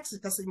sẹ́ndì tẹ́kìsì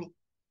kan sí mi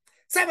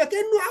sẹ́bẹ̀ kí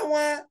inú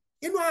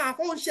àwọn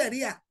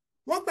àkóńṣẹ̀ríà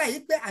wọ́n gbà yí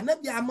pé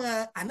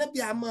ànábì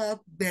a máa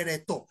bẹ̀rẹ̀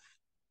tọ̀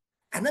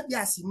ànábì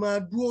a sì máa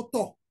dúró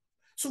tọ̀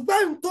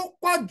ṣùgbọ́n n tó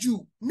pọ̀ jù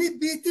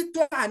níbi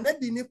títọ́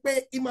ànábì ni pé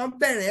ì máa ń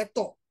bẹ̀rẹ̀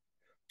tọ̀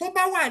tó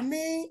bá wà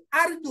ní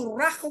aridu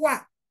rahwa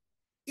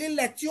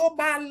ilẹ̀ tí ó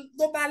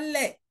bá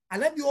lẹ̀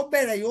ànábì ó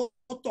bẹ̀rẹ̀ yóò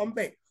tọ̀ ń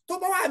bẹ̀ tó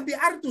bá wà níbi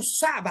aridu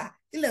sáàbà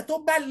ilẹ̀ tó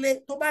bá le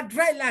tó bá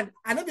dry land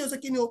ànábì ó ṣe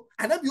kí ni o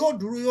ànábì ó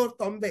dúró yóò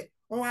tọ̀ ń bẹ̀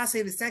wọ́n wá ṣe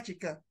research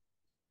kan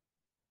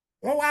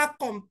wọ́n wá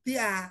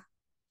compare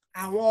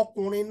àwọn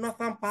ọkùnrin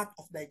northern part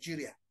of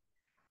Nigeria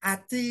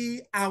àti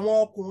àwọn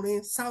ọkùnrin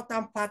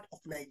southern part of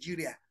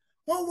Nigeria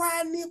wọ́n wá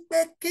ní pé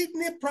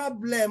kidney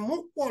problem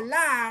pọ̀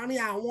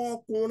láàrin àwọn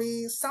ọkùnrin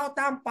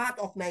southern part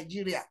of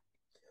Nigeria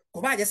kò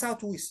bá jẹ́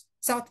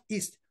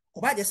southeast kò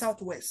bá jẹ́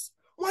southwest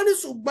wọ́n ní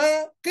ṣùgbọ́n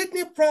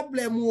kidney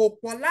problem ò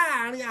pọ̀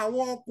láàrin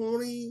àwọn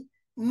ọkùnrin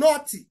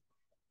north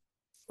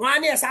wọ́n á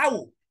ní ẹ̀sà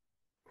wò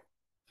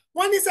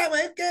wọ́n ní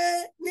sẹ́wọ̀n ké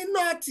ní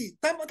nọ́ọ̀tì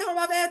táwọn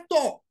bá fẹ́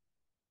tọ̀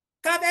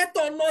ká fẹ́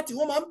tọ̀ nọ́ọ̀tì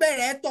wọ́n máa ń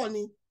bẹ̀rẹ̀ tọ̀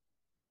ni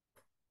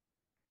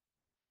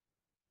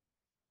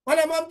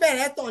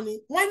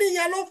wọ́n ní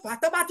ìyẹn ló fà á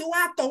tó bá ti wá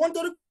tọ̀ wọ́n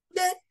torí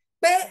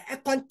pé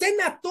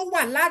kọ̀ńténà tó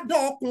wà ládọ̀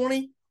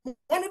ọkùnrin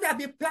wọ́n ló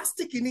dàbí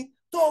plastic ni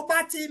tó o bá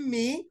ti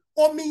mì í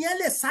omi yẹn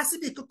lè sá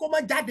síbi kókó má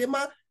jáde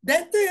mọ́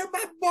dẹ́ntì yẹn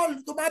bá bọ́ọ̀lù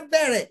tó bá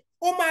bẹ̀rẹ̀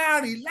ó máa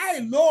rì láì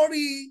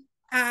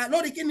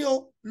lórí kíni o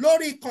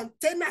lórí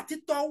kọ̀ńténà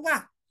títọ́ wà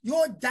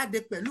yóò jáde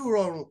pẹ̀lú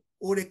rọrùn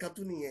oore kan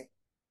tún nìyẹn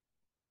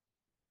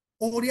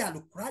orí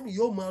àlùkùránì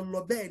yóò máa lọ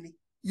bẹ́ẹ̀ ni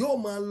yóò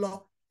máa lọ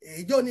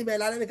ìjọ níbẹ̀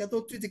lálẹ́ nìkan tó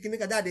túwìtì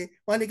kìnnìkan jáde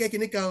wọ́n ní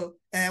kìnnìkan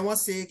wọ́n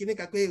ṣe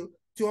kìnnìkan pé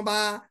tí wọ́n bá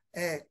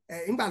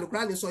ńgbà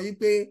àlùkùránì sọ yìí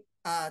pé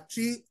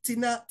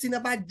tíná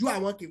bá ju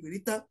àwọn kèfèrí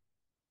tán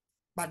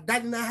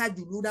bàdánilá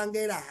hajù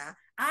lúdángẹ́rà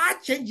á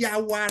change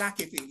àwọ̀ ara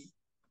kèfèrí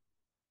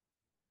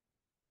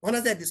wọ́n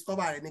náà ṣe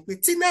discover rẹ̀ ni pé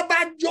tíná bá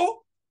jó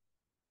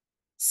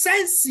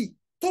sẹ́ǹsì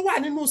tó wà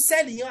nínú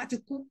sẹ́ẹ̀lì yẹn wá ti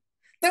kú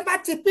tẹ́ bá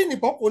ti pín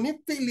nìbọn kò ní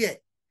pílì ẹ̀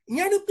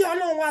ìyẹn ni pé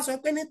ọlọ́run wá sọ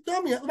pé ní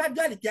tọ́mù yẹn tó bá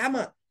jó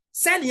àlìkíyàmọ̀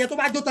sẹ́ẹ̀lì yẹn tó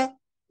bá jó tán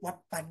wà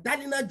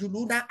pàdánínà jùlọ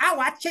náà á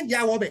wàá change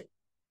àwọ̀ bẹ̀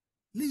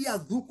líyà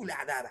dúkùlẹ̀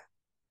àdàrà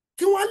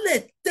kí wọ́n lè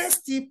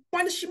tẹ́sítì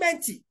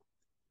pọ́nísímẹ́ǹtì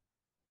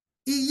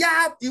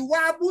ìwà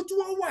abú tí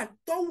wọ́n wà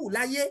tó wù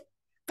láyé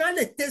kán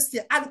lè tẹ́sítì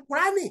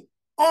alukurani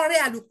ọrẹ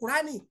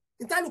alukurani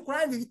níta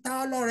alukurani fi ta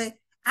ọlọ́rẹ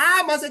á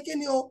máa ṣe kí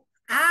ni o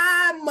á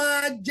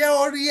máa jẹ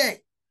orí ẹ̀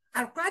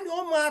alukurani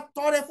ó máa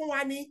tọrẹ fún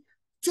wa ní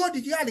tí ó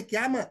dìde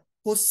àlìkíámọ̀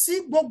kò sí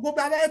gbogbo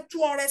bá fẹ́ tú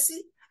ọrẹ sí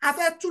a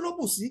fẹ́ tú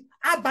lóbù sí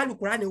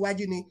àbálùkùrá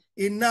níwájú ni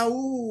ìnáwó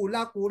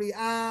lákùnrin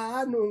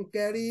àánú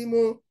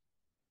kẹrìmù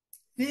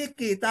fi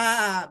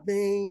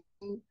kitabin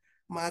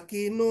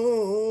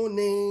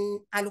makinuni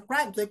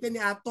alukuran tó pé ní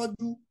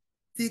atọ́jú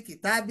fi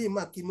kitabi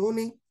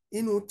makinuni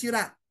inú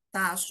tírà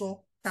tá a sọ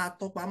tá a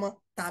tọpamọ́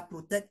tá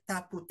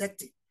a protect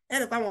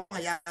ẹ̀rì pa àwọn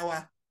àyà wa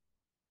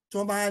tí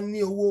wọ́n bá ní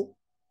owó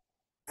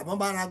àbọ̀n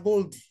bá ra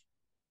gold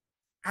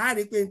a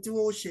rí pé tí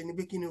wọ́n ṣe ní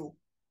bí kíni o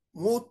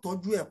wọ́n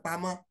tọ́jú ẹ̀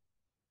pamọ́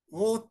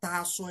wọ́n ta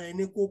aṣọ ẹ̀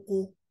ní kókó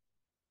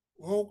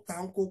wọ́n ta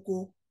ń kókó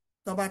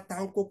tó bá ta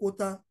ń kókó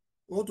tán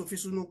wọ́n tó fi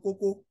sínú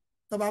kókó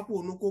tó bá kú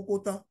ònú kókó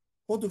tán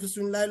wọ́n tó fi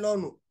sínú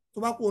láìlọ́ọ̀nù tó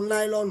bá kú ònú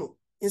láìlọ́ọ̀nù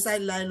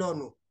inside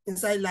láìlọ́ọ̀nù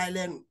inside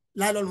láìlọ́ọ̀nù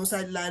láìlọ́ọ̀nù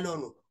inside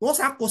láìlọ́ọ̀nù wọ́n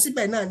ṣàkó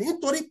síbẹ̀ náà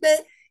nítorí pé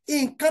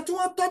nǹkan tí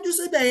wọ́n tọ́jú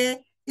síbẹ̀ yẹn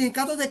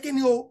nǹkan tó ṣe kí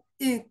ni o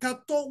nǹkan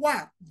tó wà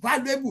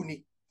valuable ni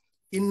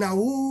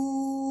ìnáwó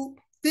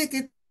tí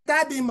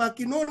kìtàbí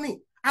makinuni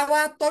àwa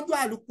tọ́jú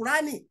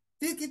àlùkùránì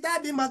tí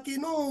kìtàbí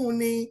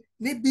makinuni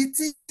níbi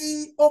tí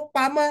ó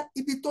pamọ́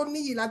ibi tó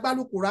níyì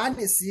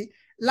lágbálùkùránì sí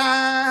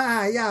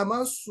láàyà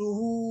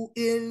mọ́sùrù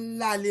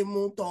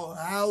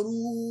ìlàlímùtọ̀hárù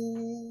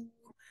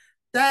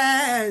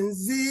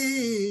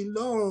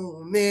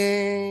tanzilun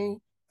min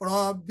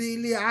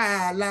rabbil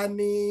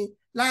alamin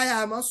láyà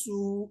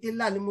mọ́sùrù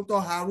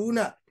ìlàlímùtọ̀hárù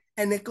náà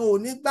ẹnìkan ò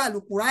ní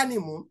gbàlùkùránì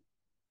mú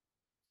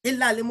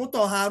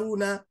ìlàlímùtọ̀hárù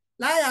náà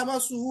láyà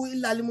mọ́sùrù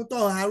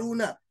ìlàlímùtọ̀hárù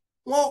náà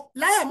wọn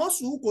láyà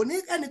mọ́sùrù kò ní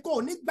ẹnìkan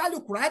ò ní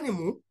gbàlùkùránì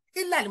mú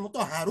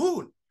ìlàlímùtọ̀hárù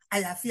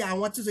àyàfi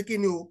àwọn tí ó ṣe kí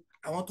ni o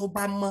àwọn tó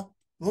bá mọ́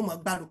wọ́n mọ̀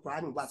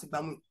gbàlùkùránì wá sí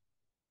gbámú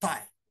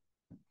tọ́ẹ̀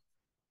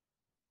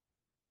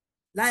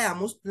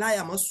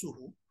láyà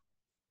mọ́sùrù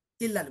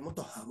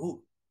ìlàlímùtọ̀hárù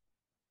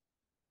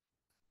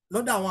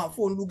lọ́dọ̀ àwọn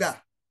àfóònlúgà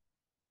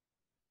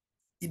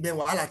ibẹ̀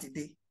wàhálà ti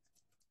dé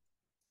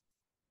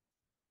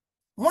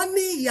wọ́n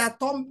ní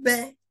ìyàtọ̀ ń bẹ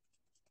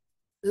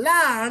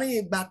láàrin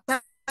ìgbà tá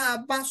a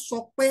bá sọ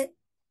pé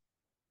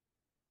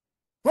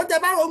wọ́n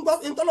jẹ́ bá rò ń gbọ́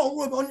ìtọ́lọ̀ ń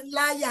wúwo ní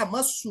láyà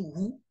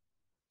mọ́sùrù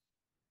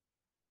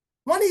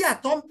wọ́n ní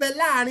ìyàtọ̀ ń bẹ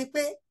láàrin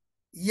pé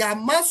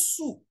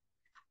yàmásù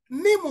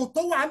mímù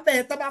tó wà ń bẹ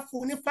tó bá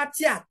fún ní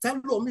fatia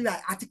tẹ́lómìnira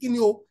àti kí ni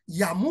o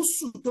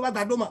yàmúsù tó bá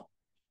gbàdọ́mọ̀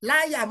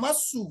láyà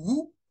mọ́sùrù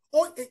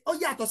ó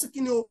yàtọ̀ sí kí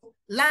ni o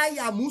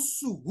láyà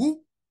mùsùrù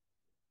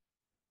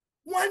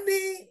wọ́n ní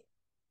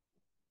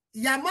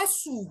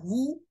yàmásùrù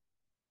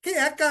kí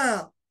ẹ̀ kàn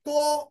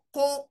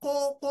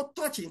kó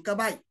tọ́ọ̀chì nǹkan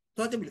báyìí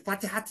tọ́jú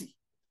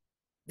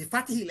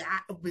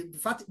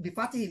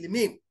bìfátì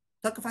ìlímìm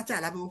tọ́kí fátì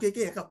àlábí wọn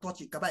kéèké ẹ̀ kàn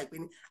tọ́ọ̀chì nǹkan báyìí pé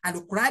ní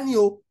àlùkùránì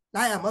o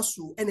láyà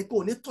mọ́sù ẹnì kan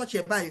ò ní tọ́ọ̀chì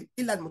ẹ̀ báyìí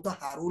ìlànà mọ́tò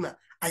Haruna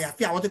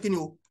àyàfi àwọn tó kí ni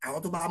o àwọn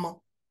tó bá mọ́.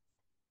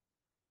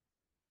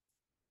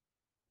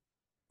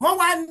 wọ́n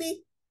wá ní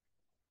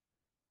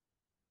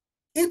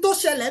in tó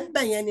ṣẹlẹ̀ ń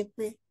bẹ̀ yẹn ni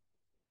pé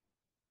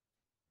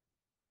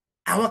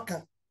àwọn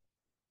kan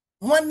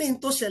wọ́n ní in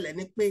tó ṣẹlẹ̀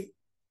ni pé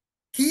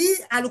kí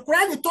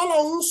alukurani tọ́lọ̀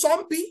ń sọ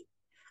ń bí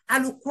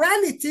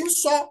alukurani ti ń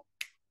sọ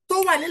tó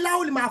wà ní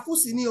láwùlì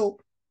màfúsì ni o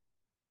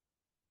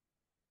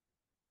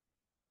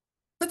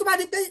pé tó bá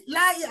di pé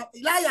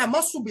láyà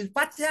mọ́sùbìl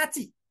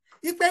fatiati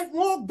wípé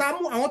wọ́n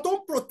gbámú àwọn tó ń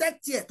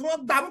protect ẹ̀ tí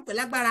wọ́n gbámú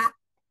pẹ̀lágbára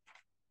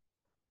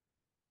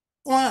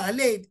wọn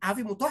lè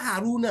àfimùtọ́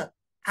Haruna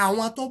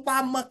àwọn tó bá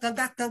mọ́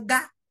kangakanga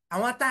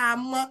àwọn tá a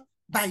mọ́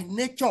by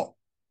nature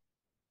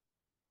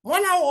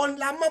wọ́n láwọn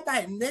la mọ́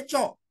by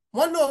nature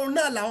wọ́n lóun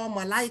náà làwọn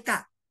màláìkà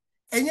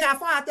ẹ̀yin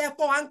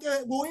afáàtẹ́kọ́ wa ń ké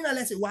gbogbo yín náà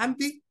lẹ́sìn wá ń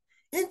bí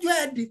níjọ́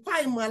ẹ̀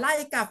define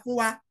màláìkà fún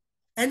wa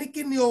ẹni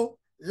kí ni o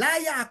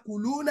láyà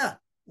kùlúnà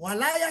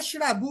wàláyà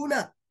ṣírabúnà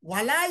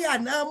wàláyà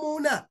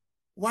námúnà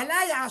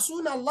wàláyà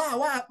àsúnà Allah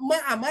wa ma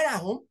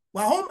amarahum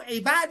wa hum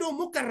ibadun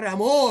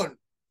mukarramun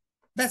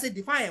bẹ́ẹ̀ sì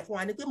define fún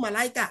wa ni pé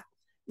màláìkà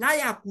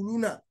láyà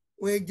kùlúnà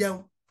wọ́n jẹun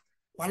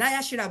wàláyà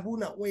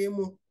ṣírabúnà wọ́n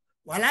mu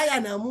wàláyà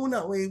námúnà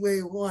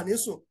wọ́n ní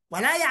sùn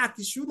wàláyà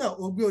àkìṣúnà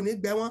ògbé òní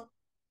gbẹ wọn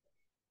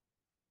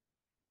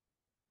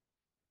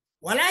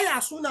wàláyà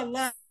àsúnà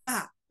Allah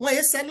wọn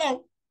yé sẹlọ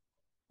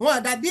wọn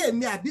dàbí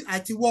èmi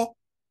àti wọ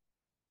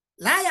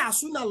láyà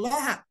àsúnà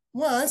Allah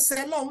wọn ń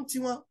sẹlọ tí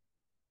wọn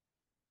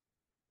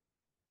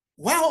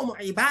wahum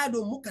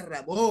ibadun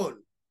mukarrabun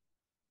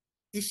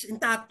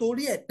ìṣìntà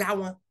torí ẹ̀ dá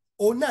wọn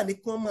òun náà ni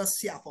kí wọ́n máa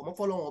ṣe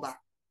àfọ̀mọ́fọ́lọ́wọ́n ọba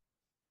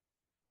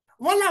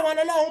wọ́n láwọn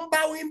ọlọ́run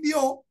bá wí bí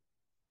o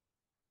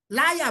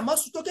láyà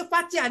mọ́sù tó ké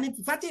fatia ní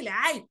fatile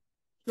àì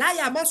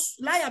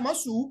láyà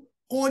mọ́sù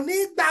kò ní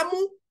gbámú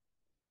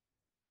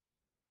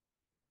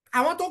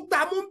àwọn tó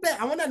gbámú ń bẹ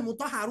àwọn náà ni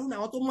mùtọ́ Haruna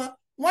àwọn tó mọ́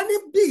wọ́n ní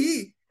bí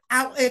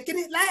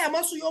kíní láyà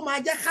mọ́sù yóò máa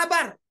jẹ́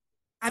kábàr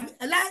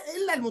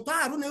ilà mùtọ́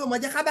Haruna yóò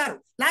máa jẹ́ kábàr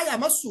láyà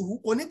mọ́sù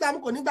kò ní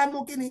gbámú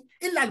kíní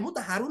ilà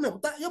mùtọ́ Haruna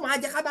yóò máa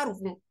jẹ́ kábàr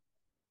fún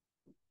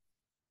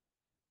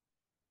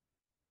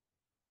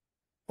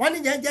wọ́n ní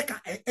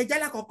ẹjẹ́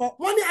lákọ̀ọ́kọ́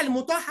wọ́n ní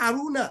àlùmùtọ́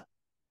Haruna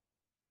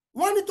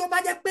wọ́n ní tó bá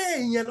jẹ́ pé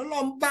èèyàn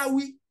lọ́lọ́ ń bá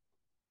wí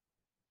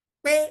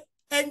pé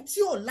ẹni tí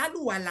ò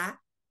lálùwàlá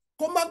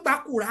kó má gba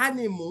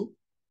Kùránì mú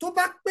tó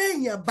bá pé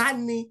èèyàn bá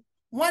ní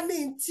wọ́n ní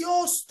tí ó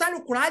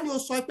tálùkùránì ó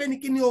sọ pé ní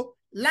kí ni o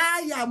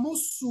láyà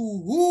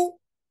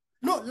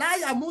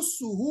mú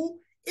sùhú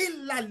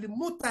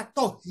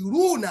ìlàlìmútàtọ̀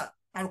ìrúùnà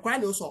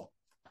àlùkùránì ó sọ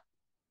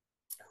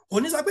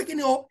òní sọ pé kí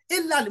ni o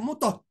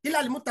ìlàlìmútọ̀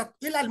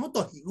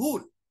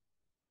ìrúùnà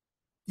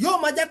yóò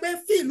máa jẹ́ pé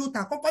fíìlù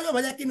tàkọ́kọ́ yóò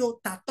máa jẹ́ kí ni o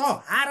tàtọ̀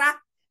hara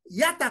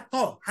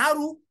yàtàtọ̀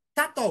haru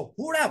tàtọ̀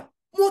húrà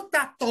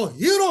mútàtọ̀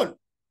híròn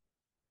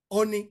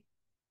òní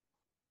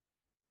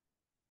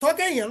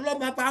tọ́kẹ́ èèyàn lọ́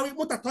máa parí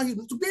mútàtọ̀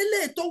híròn tó gbélé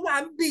tó wà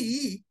ń bì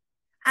yìí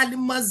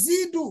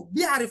alimazidu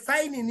bí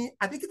àrífáìnì ni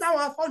àbí kí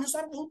táwọn afọ́ni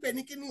sọ́rọ̀ ń pè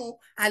ní kí ni o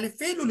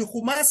àlìfẹ́lù lè kò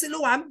máa sí ló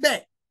wà ń bẹ̀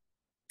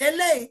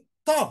eléyìí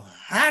tọ̀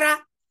hara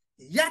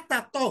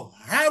yàtàtọ̀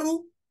haru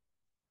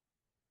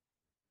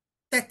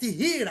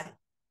tẹ̀tìhìrà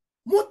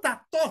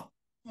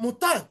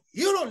mutọ̀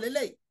hírò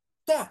lélẹ̀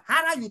tọ̀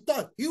hara yù tọ̀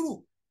hírò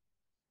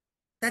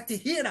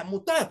tẹ̀tìhìrà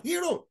mutọ̀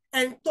hírò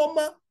ẹni tó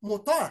mọ́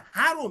mutọ̀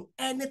harun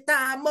ẹni tá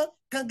a mọ́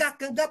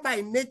kangakanga by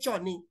nature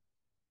ni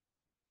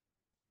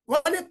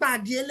wọ́n nípa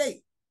àdí eléyìí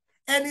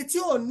ẹni tí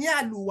ò ní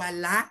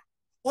àlùwàlá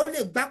ó lè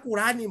gbá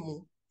kùránì mú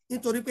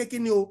nítorí pé kí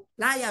ni o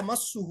láyà mọ́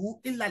sùhú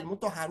ìlàlì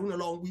mutọ̀ harun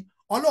lọ́wọ́ wí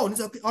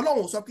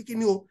ọlọ́run sọ pé kí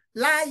ni o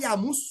láyà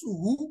mú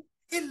sùhú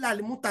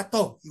ìlàlì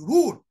mutàtọ̀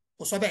ìrúùn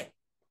kò sọ bẹ́ẹ̀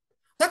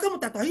tọ́kẹ́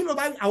mutàtọ̀ yìí ló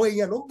bá wí àwọn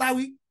èèyàn ló ń bá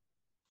wí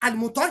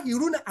àlùmùtọ̀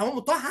ìrúùn àwọn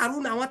mutọ̀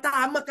harun àwọn tá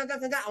a mọ̀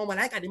kángángángá àwọn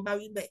màláìkà ní bá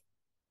wí bẹ́ẹ̀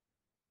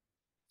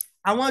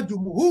àwọn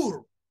jùmùhúr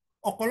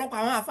ọ̀pọ̀lọpọ̀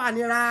àwọn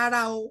àfáàní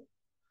rárá o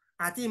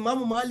àti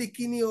ìmámù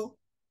Málíkì ni o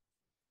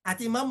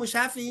àti ìmámù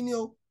Ṣáfi'í ni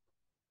o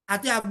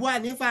àti Abu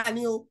Hanifa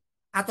ni o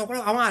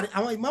àtọ̀pọ̀lọpọ̀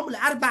àwọn ìmámù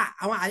àrùbá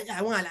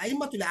àwọn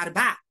àìmọ̀tòlẹ̀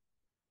àrùbá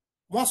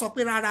wọ́n sọ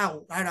pé rárá o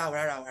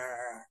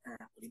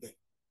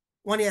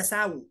wọ́n ní ẹ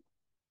sáwò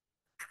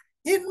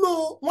inú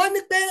wọ́n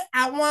ní pé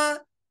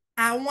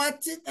àwọn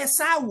tí ẹ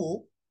sáwò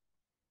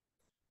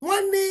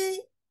wọ́n ní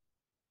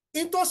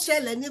in tó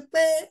ṣẹlẹ̀ ni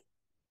pé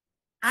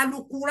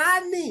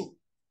alukurani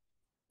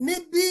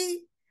níbi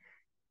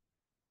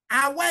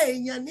àwa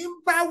èèyàn ní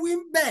bá wí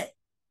ń bẹ̀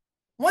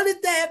wọ́n ní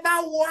tẹ́ ẹ bá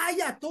wo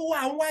àyà tó wà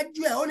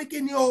wájú ẹ̀ ó ní kí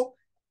ni o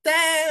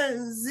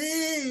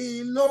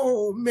tanzilu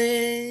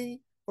min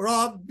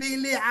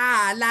Rabbil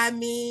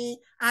alamin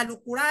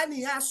alukurani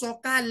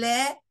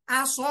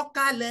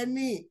asọ̀kalẹ̀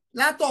ní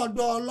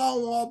látọ̀dọ̀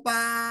ọlọ́run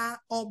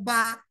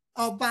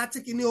ọba tí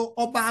kí ni o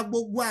ọba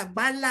gbogbo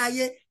àgbáńlá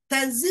ayé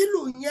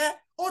tanzilu yẹn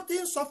ó ti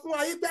ń sọ fún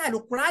wa wípé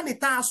alukurani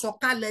tá a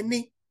sọ̀kalẹ̀ ni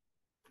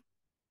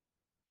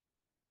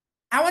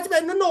àwọn tí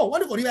bẹ́ẹ̀ nínú wọ́n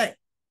ní kò rí bẹ́ẹ̀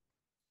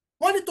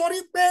wọ́n nítorí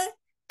pé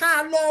ká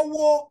lọ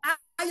wo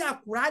àyà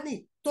kùránì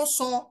tó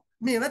sọ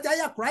mi ìrántí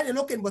àyà kùránì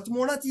lókè nígbà tí mo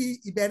rántí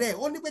ìbẹ̀rẹ̀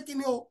ó ní pé kí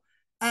ni o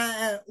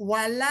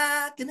wàlá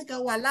kíní kan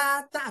wàlá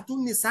tààtún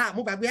nìsá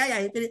mo gbàgbé àyà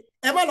yẹn pé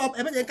ẹ má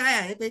jẹ́ ká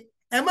àyà yẹn pé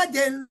ẹ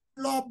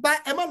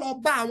má lọ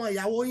bá àwọn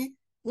ìyàwó yín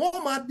wọ́n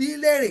máa bí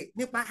léèrè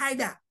nípa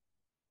haida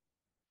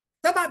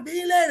tó bá bí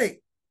léèrè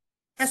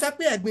ẹ sọ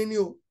pé ẹ̀gbin ni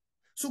o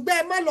ṣùgbọ́n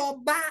ẹ má lọ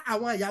bá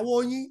àwọn ìyàwó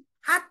yín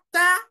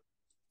hátá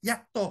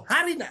yàtọ̀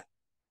hárìnà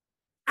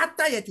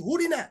àtàyẹ̀tì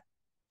húrìnà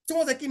tí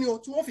wọ́n ṣe kí ni o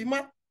tí wọ́n fi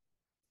mọ́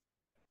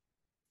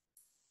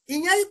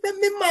ìyẹn wípé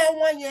mímọ́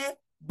wọn yẹn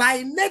by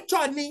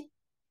nature ni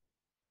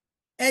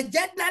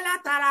ẹ̀jẹ̀ dá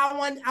látara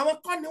wọn ni àwọn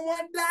kọ́ ni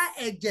wọ́n dá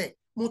ẹ̀jẹ̀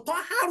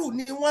mùtọ́hárù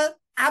ni wọ́n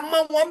àmọ́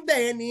wọn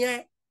bẹ̀yẹn nìyẹn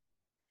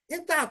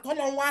nígbà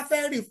tọ́lọ́ wọn á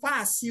fẹ́ rí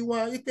fáàsì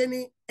wọn wípé ní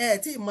ẹ̀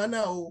tí ìmọ̀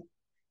náà o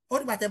ó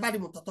dìgbà tẹ́ bá di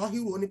mùtọ́tọ́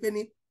hírò ó ní pé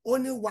ní ó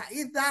ní wà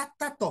ìdá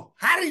tàtọ̀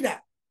hárìnà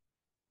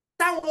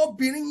táwọn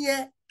obìnrin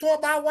yẹn tó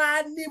bá wá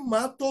ní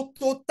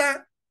mọ́tótó tán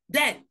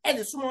then ẹ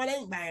lè súnmọ́ wọn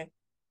lẹ́yìn ìgbà yẹn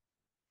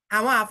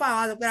àwọn àfáà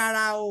wa sọ pé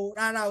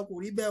rárá o kò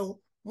rí bẹ́ẹ̀ o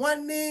wọ́n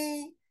ní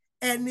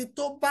ẹni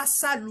tó bá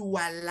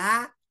ṣàlùwàlá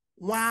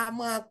wọn a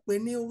máa pè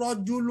ní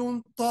rọ́jú ló ń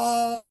tọ́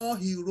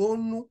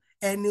ìrónú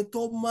ẹni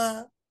tó mọ́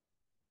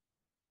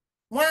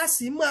wọn a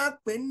sì máa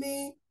pè ní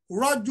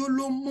rọ́jú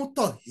ló mú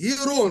tọ̀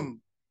híròn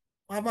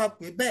wọn a máa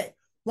pè bẹ́ẹ̀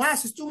wọn a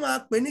sì tún máa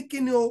pè ní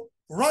kíni o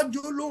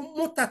rọ́jú ló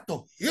mú tàtọ̀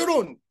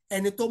híròn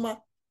ẹni tó mọ́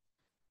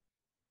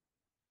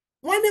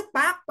wọ́n ní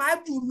pàápàá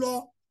jùlọ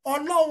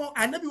ọlọ́run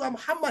ànábìwá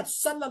Muhammad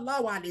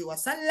sallallahu alayhi wa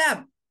sallam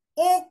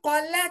ó kọ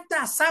lẹ́tà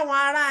sáwọn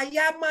ará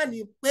Yámánì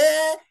pé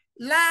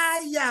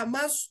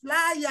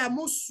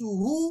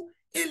láyàmúsùhù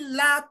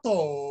ìlàtọ̀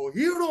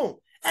hírò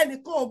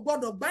ẹnìkan ò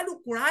gbọ́dọ̀ gbádùn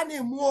kùránì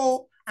mú o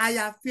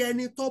àyàfi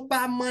ẹni tó bá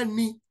mọ́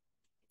ni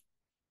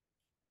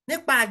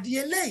nípa àdí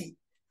eléyìí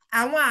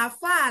àwọn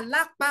àáfàá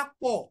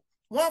lápapọ̀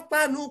wọ́n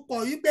panu pọ̀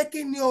wípé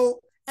kí ni o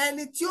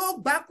ẹni tí ó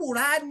gbá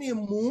kùránì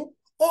mú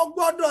ó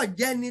gbọ́dọ̀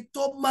jẹ́ni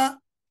tó mọ́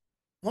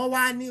wọ́n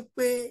wá ní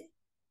pé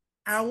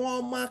àwọn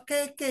ọmọ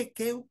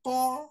kéékèèké ń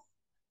kọ́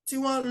tí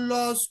wọ́n ń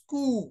lọ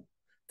skul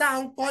tá à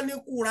ń kọ́ ní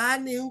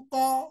kùránì ń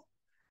kọ́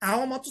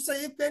àwọn ọmọ tó ṣe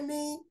yí pé ní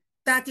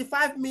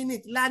 35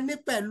 minutes la ní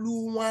pẹ̀lú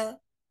wọn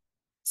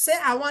ṣé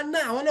àwọn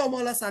náà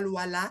mọ́ lọ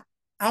ṣàlùwàlá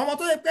àwọn ọmọ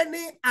tó ṣe pé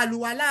ní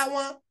àlùwàlá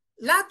wọn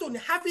látò ní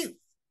hafiz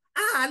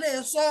a lè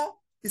sọ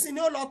ìsìn ní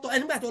ó lọ tọ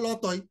ẹnigbà tó lọ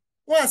tọ yìí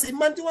wọn sì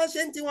mọ tí wọ́n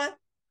ṣe ń tiwọn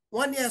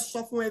wọ́n ní ẹ sọ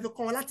fún ẹ fi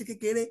kọ́ wọn láti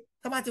kékeré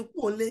tá bá ti kú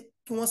òǹlé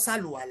kí wọ́n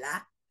ṣàlùwàlá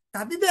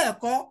tàbí bẹ́ẹ̀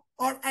kọ́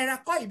ẹ̀rọ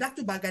kọ́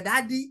ìdátùbàgàdá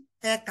dí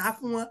ẹ kà á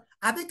fún wọn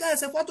àbí ká ẹ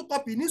ṣe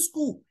photocopy ní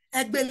school ẹ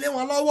gbé lé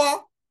wọn lọ́wọ́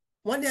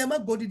wọ́n ní ẹ má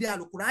gbòdìdí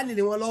àlùkùránì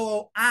lé wọn lọ́wọ́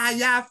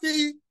àyàfi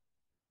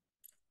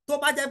tó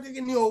bá jẹ́ pé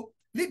kí ni o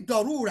ní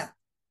dọ̀rúra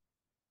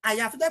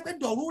àyàfi tó pé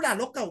dọ̀rúra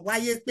ló kàn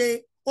wáyé pé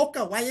ó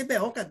kàn wáyé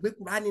bẹ́ẹ̀ wọ́n kàn gbé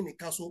kùránì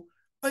nìkan so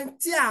ohun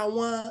tí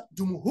àwọn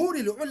jùmùhúrì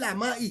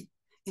ulama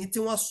yìí tí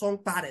wọ́n sọ ń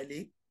parẹ̀ lé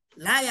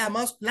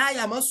la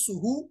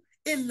yamassuhu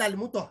illa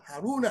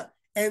al-mutahharuna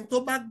ẹni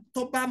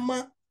tó bá mọ́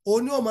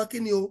òní ò mọ kí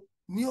ni o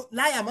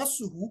la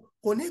yamassuhu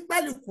kò ní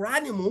gbẹ́lì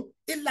kùránì mú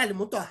illa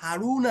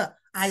al-mutahharuna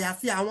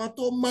àyàfi àwọn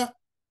tó mọ́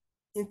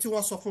ní tí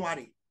wọ́n sọ fún wa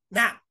rè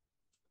náà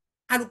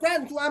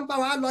àlùkùránì tí wọ́n ń bá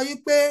wa lọ yí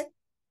pé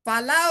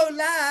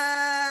fàlàólà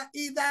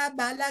ìdá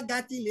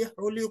balagati lè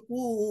xulikú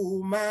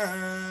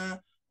máa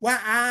wà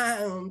á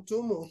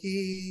túmùhì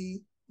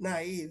náà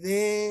ìdí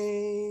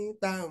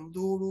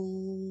tàǹdùrú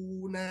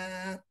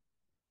náà.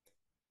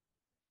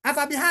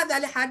 afabihadà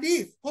lè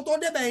hadith kó tó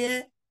débẹ̀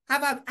yẹn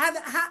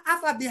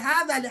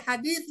afabihadà lè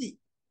hadithi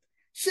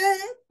ṣé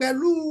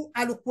pẹ̀lú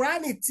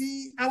àlùkùránì tí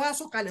a wá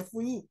sọ̀kalẹ̀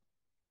fún yín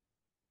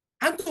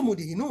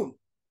antomudihinu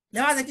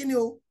lẹ́wọ́n ṣe kí ni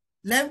o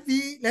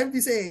lẹ́ńfi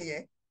ṣe èyẹ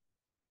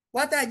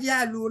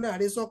watajaluna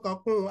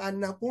rizqakum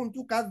annakum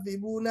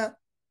tukadhibuna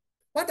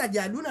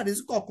watajaluna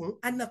rizqakum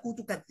annakum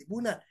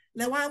tukadhibuna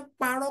lẹ́wọ́n ń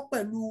parọ́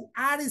pẹ̀lú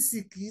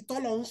àrísìkì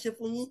tọ́lọ̀ ń ṣe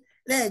fún yín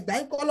lẹ́ẹ̀gbá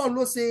ìkọ́lọ̀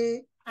ló ṣe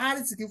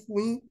àrísìkì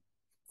fún yín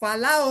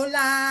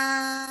fàlàólà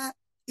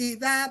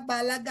ìdá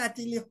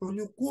balagatil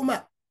hulukuma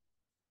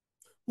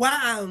wa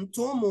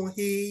antum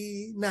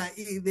hina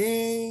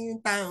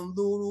idhin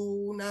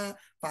tanzuruna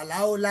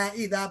fàlàólà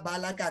ìdá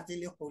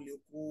balagatil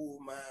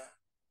hulukuma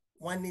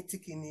wọ́n ní tí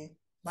kìíní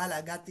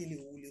balagatil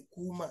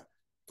hulukuma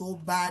tó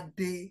bá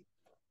dé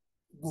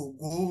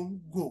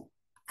gògóńgò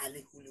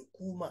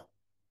alihulukuma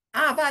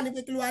àbá ní pé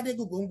kí ló wá dé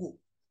gògóńgò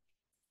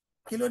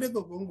kí ló dé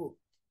gògóńgò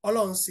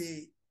ọlọ́run ṣe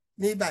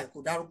ní ìbàyí kò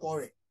dárúkọ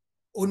rẹ̀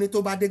ó ní tó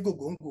bá dé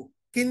gògóńgò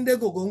kí ń dé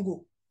gògóńgò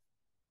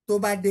tó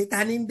bá dé ta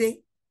ní ń dé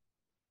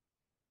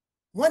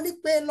wọ́n ní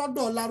pé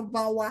lọ́dọ̀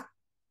lárúbáwá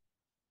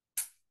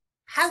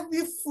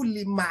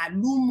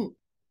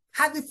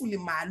hadifuli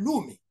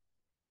màlúmi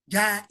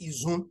já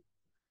ìzún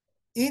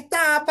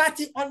ìta bá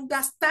ti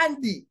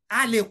understandi a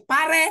lè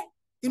parẹ́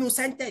inú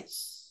sentence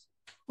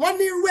wọ́n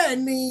ní irú ẹ̀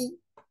ni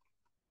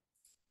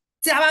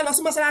tí a bá lọ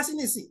sí mọ́sálásí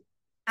nìsín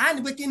a ní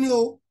pé kí ni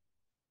o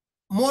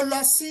mo lọ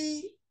sí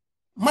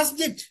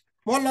masjid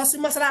mo lọ sí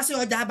mọ́sálásí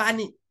ọjà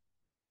abani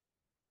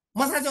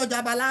mọ́sálásí ọjà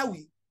abaláwì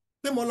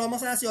pé mo lọ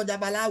mọ́sálásí ọjà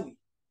abaláwì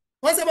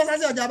wọ́n ṣe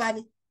mọ́sálásí ọjà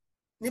abani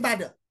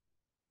nìbàdàn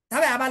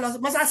tàbí a bá lọ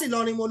mọ́sálásí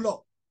Ìlọrin mo lọ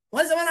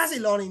wọ́n ṣe mọ́sálásí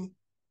Ìlọrin ni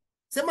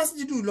ṣe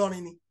masjidu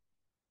Ìlọrin ni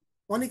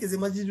wọ́n ní kì í ṣe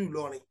masjidu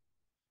Ìlọrin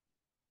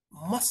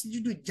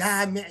masjidu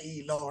jami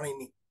Ìlọrin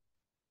ni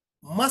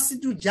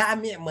masjidu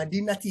jami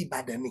Madinati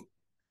Ìbàdàn ni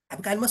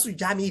àbí ká ní masjidu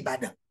jami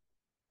Ìbàdàn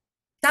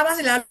tá a bá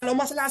sì lọ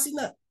mọ́sálásí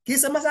náà kì í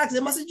ṣe mọ́sálásí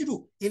ṣe masjidu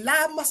ìlà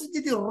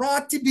masjidu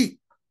rọ́tìbì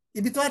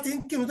ibi tí wọ́n ti ń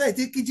kírun tó yẹ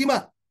ti kí jímọ̀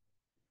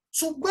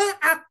ṣùgbọ́n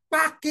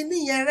apá kìíní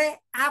yẹn rẹ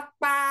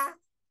apá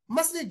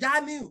masjidu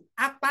jami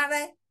apá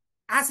rẹ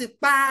a sì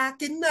pa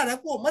kìíní náà rẹ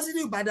kó masjidu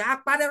Ìbàdàn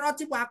apá rẹ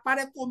rọ́tìbì apá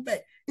rẹ kó ń bẹ̀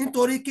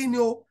nítorí kí ni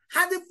o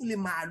hadifuli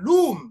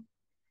ma'lum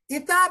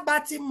ìta bá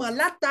ti mọ̀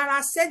látara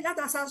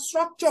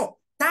structure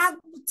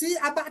tí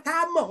a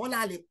mọ̀ wọ́n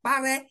la lè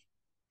parẹ́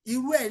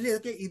irú ẹ̀ lè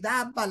ké ìdá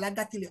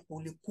balagati lè kò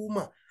lè kú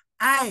mọ̀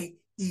àì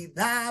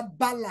ìdá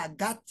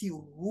balagati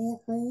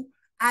ruhu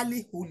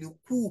alẹ́ kò lè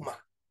kú mọ̀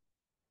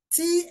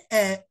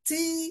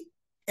tí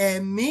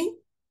ẹ̀mí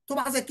tó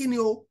bá ṣe kí ni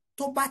o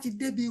tó bá ti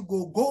débi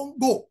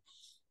gògóńgò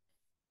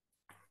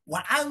wa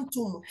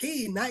antum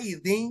hina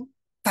idhin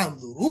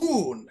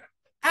tanzurun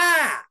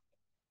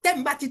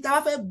tẹ́mi ti ta wá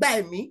fẹ́ gba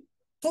ẹ̀mí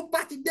tó bá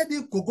ti débi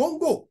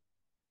gògóńgò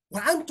wa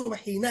antum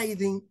hina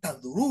idhin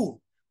tanzurun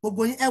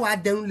gbogbo yín ẹ wá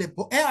dẹnu lè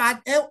bọ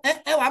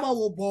ẹ wá máa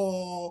wò bọ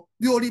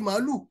bí orí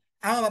màálù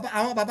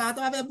àwọn bàbá tó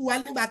bá fẹ́ bú wa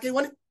nígbà kí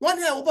wọ́n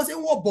ní ẹ̀wọ̀n bó ṣe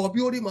ń wò bọ̀ bí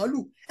orí màálù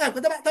ẹ̀ pé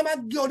tó bá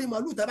gé orí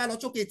màálù tó bá lọ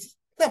chókètì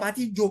tó bá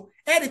ti jo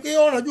ẹ̀ rí i pé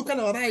ó rànjú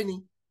kánà ọ̀rá yìí ni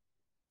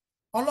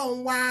ọlọ́run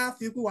wá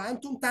fi kú wa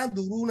antum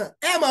tanzuruna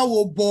ẹ máa wò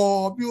bọ̀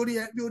bí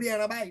orí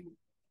ẹran báyìí ni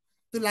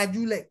tó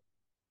lajú lẹ̀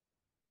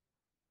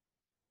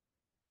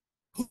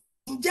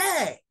ǹjẹ́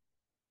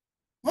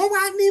wọ́n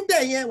wá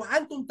níbẹ̀ yẹn wà á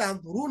tún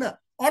tàǹdùrú náà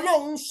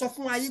ọlọ́run sọ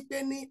fún ayé pé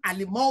ní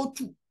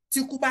àlìmọ́ọ̀tù tí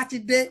kú bá ti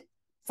dé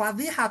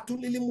fàdíhà tún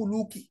lílí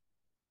mùlùkì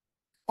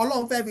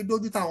ọlọ́run fẹ́ fi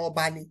dójú táwọn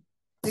ọba ni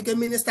kíkẹ́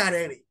mínísítà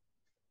rẹ̀ rè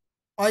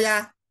ọya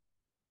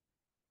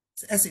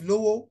ẹ sì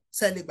lówó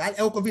sẹ́lẹ̀ gbà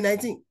ẹ wo COVID-19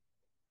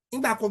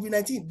 nígbà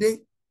COVID-19 dé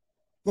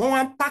wọ́n wá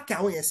ń pààkì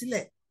àwọn yẹn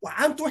sílẹ̀ wà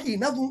á tún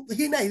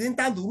hínà ìdí ń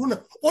tàǹdùrú náà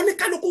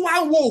oníkálukú wá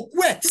ń wo òkú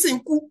ẹ̀ tí sì ń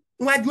kú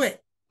níwájú ẹ̀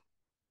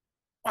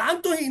wà á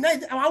tún hínà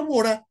àwọn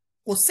àwòrán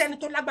kò sẹ́ni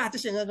tó lágbára àti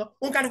ṣe gangan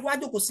òun kálukú wá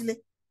jókòó sílé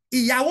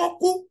ìyàwó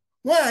kú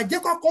wọn àjẹ́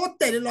kọ́kọ́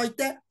tẹ̀lé lọ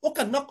ìtẹ́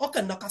ó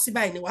kàn nàka sí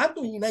báyìí ni wà á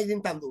tún hínà ìdí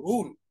ń tàǹdùrú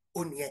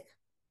ò nìyẹn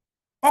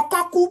ọkọ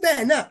kú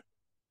bẹ́ẹ̀ náà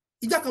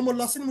ìjọ kan mo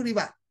lọ sínú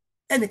rìbà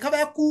ẹnìkan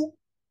fẹ́ kú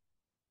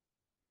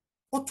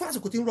ó tún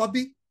àsìkò tí ń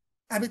rọbí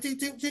àbí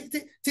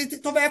tí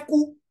tó fẹ́ kú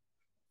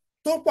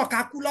tó ń pọ̀ ká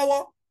kú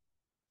lọ́wọ́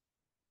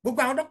gbogbo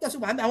àwọn dókítà sì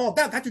wà ń bẹ, àwọn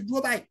ọ̀gá ti dúró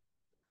báyìí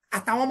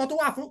àtàwọn ọmọ tó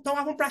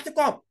wà fún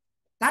practicum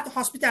láti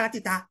hospital láti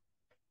ta.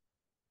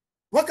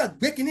 wọ́n kàn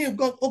gbé kinní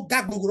ó ga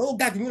gbogbo ó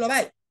ga jù mí lọ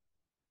báyìí,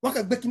 wọ́n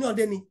kàn gbé kinní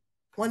ọdẹ ni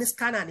wọ́n ní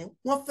scanner ni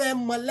wọ́n fẹ́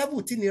mọ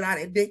level tí nira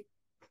rẹ̀ dé.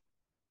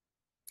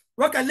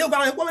 wọ́n kàn lé ogun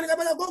àwọn ẹ̀kọ́ wọn ní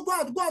kábẹ́lẹ́ go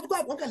out go out go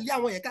out, wọ́n kàn lé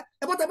àwọn ẹ̀ka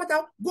ẹ̀bọ́ta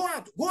go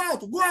out go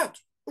out go out,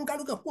 ń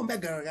kálukà kó ń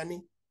bẹ́ gàràgà ni.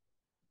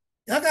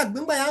 ìyá kan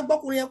gbígbà yà ń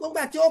gbọ́kùnrin yẹn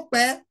gbọ́ngbà tí ó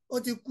pẹ́ ó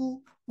ti kú.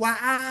 wà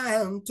á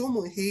tó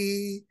mọ̀ he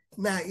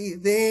na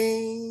ìdè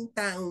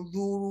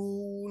tàǹdùrù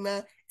na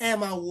ẹ̀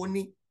máa wò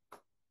ni.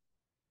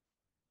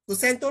 kò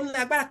sẹ́ni tó ní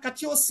agbára kan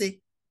tí ó ṣe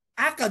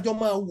àkàjọ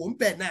máa wò ń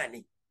bẹ̀ náà ni.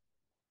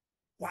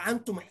 wà á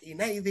tó mọ̀ he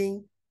na ìdè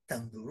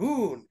tàǹdùrù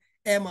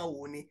ẹ̀ máa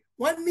wò ni.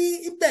 wọ́n ní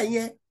ibẹ̀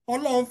yẹn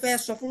Ọlọ́run fẹ́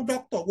sọ fún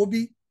dókítà wo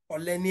bí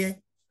ọ̀lẹ ni ẹ́,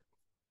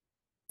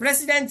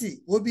 pírẹsidẹ́ǹtì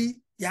wo bí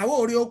ìyàwó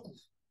orí òkú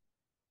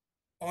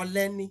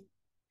ọ̀lẹ ni.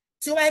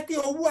 tí ó wáyé pé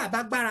owó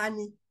àbágbára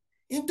ni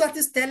ìjọ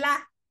tí Stella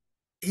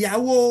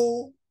ìyàwó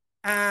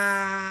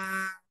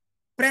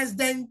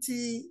pírẹsidẹ́ǹtì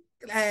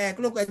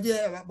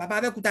bàbá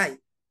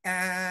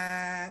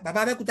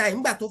Abẹ́òkúta yìí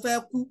nígbà tó fẹ́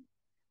kú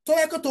tó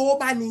yẹ kó tówó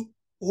bá ní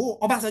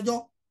Ọbásanjọ́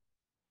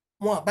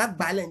wọn bá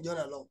gbàálẹ̀ ìjọ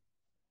náà lọ.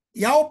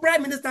 ìyàwó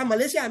prime minister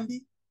Malaysia ń bí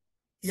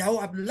ìyàwó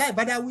Abdullahi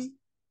Badawi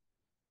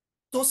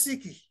tó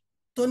síkì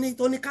tó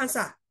ní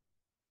kánsà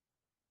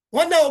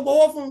wọ́n dá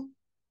owó fún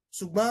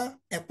ṣùgbọ́n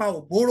ẹ̀pà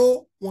òbóró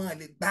wọn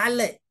lè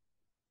gbálẹ̀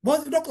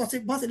bọ́sí dọ́kọ̀ sí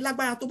bọ́sí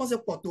lágbára tó bọ́sí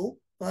pọ̀ tó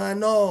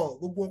náà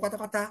gbogbo wọn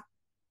pátápátá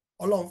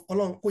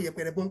Ọlọ́run kò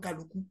yẹpẹrẹ bó ń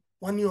kálukú.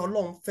 wọ́n ní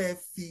Ọlọ́run fẹ́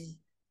fi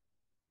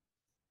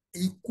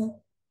ikú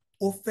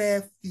ó fẹ́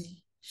fi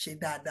ṣe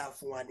dáadáa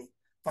fún wa ni.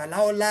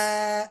 fàlàọ́lá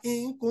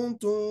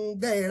ìkúntùn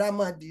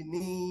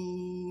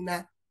gẹ́rámàdínínà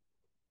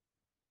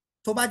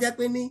tó bá jẹ́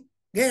pé ní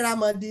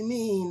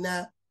gẹ́rámàdínínà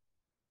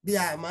bí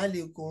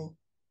àmàlẹ́kùn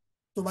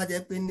tó bá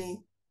jẹ́ pé ní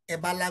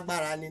ẹ̀bá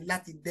lágbára ni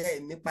láti dẹ́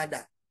ẹ̀mí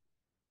padà.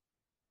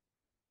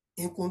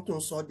 ìkúntùn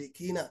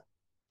sọ̀dìkínà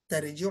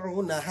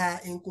tarji'unaha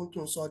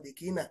ìkúntùn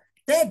sọ̀dìkínà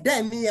tẹ́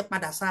ẹ̀mí yẹn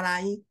padà sára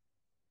yín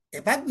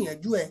ẹ̀bá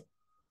gbìyànjú ẹ̀.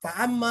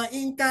 fa'amma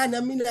in kana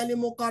minal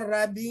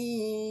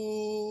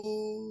muqarrabin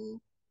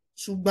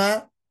ṣùgbọ́n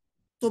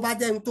tó bá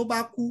jẹ́ tó bá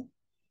kú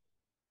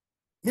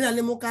minal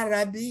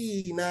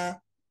muqarrabin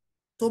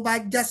tó bá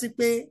jásí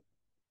pé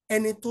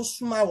ẹni tó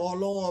súnmọ́ àwọn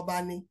Ọlọ́run ọba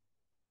ni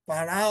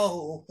fara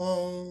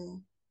òhun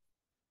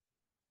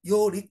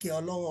yóò rí kí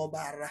Ọlọ́run ọba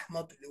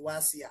rahmatul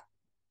wasi'a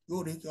yóò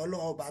rí kí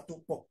Ọlọ́run ọba tó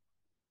pọ̀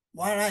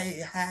wàrà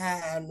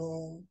ìhànú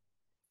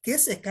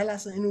kéésì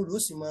kálásán inú rẹ̀ ó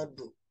sì máa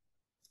dùn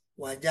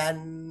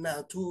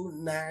wàjánàtú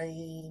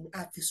na'im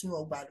àfi sínú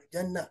ọgbà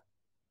àlùjánnà.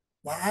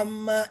 wà á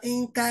ma ń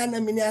ká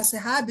nàmínì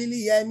ashabili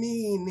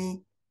yamini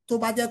tó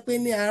bá jẹ́ pé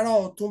ní àárọ̀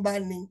ọ̀tún bá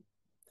ní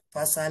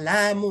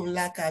fàṣàlámù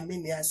laka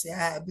mini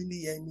ashabili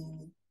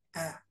yamini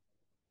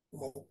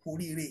ọmọ kú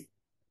oríire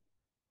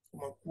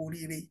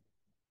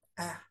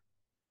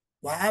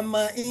wà á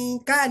ma ń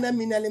ká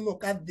nàmínì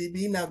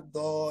al-mukadhibina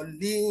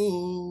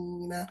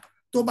dọ̀línà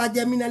tó bá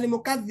jẹ́ minal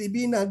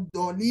mukadhibina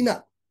dọ̀línà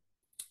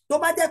tó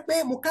bá jẹ́ pé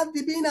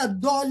mukadhibina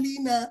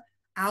dọ̀línà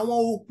àwọn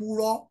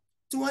òpùrọ́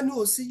tí wọ́n ní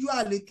òsíjú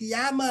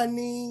àlèkìyámà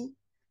ní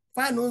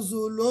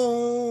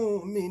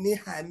fanuzulun min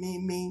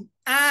hamimin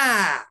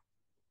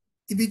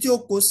ibi tí ó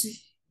kó sí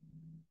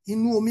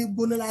inú omi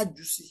gbóná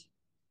lájú sí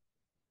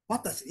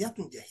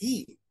watasliyatun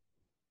jahim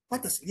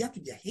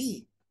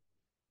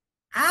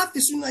fi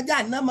sínú ẹja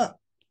ànámà.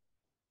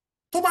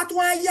 tó bá tún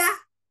wá yá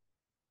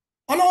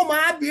Ọlọ́run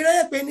máa bèèrè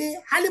pé ní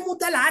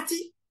halimutala àti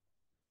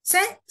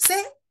ṣé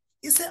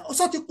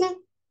ọsọ ti kún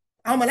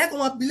àwọn mọ̀lẹ́kùn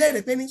wọn bilẹ̀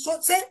rẹ̀ pé ní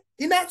ṣé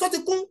iná tó ti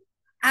kún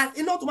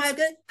iná tó máa yẹ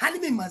pé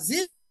halimi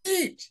mazid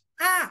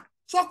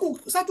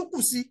sọ́tùkù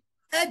sí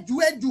ẹjù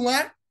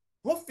wọn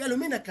wọ́n fi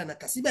ẹlòmínà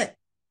kànàkà síbẹ̀.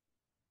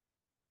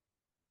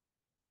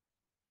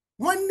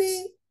 wọ́n ní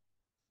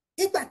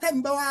ìgbà tẹ́mi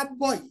bá wá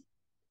bọ̀ yìí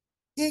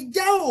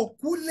ìjẹ́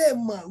òkú lè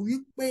mọ̀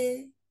wípé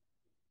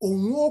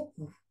òun ò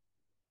kú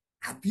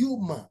àbí ò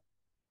mọ̀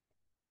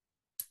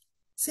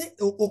ṣé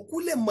òkú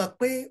lè mọ̀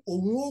pé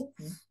òun ò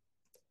kú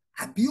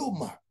àbí ò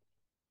mọ̀.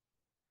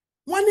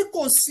 wọ́n ní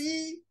kò sí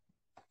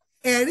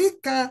ẹ̀rí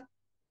kan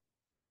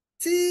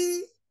tí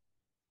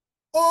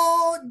ó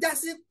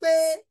jásí pé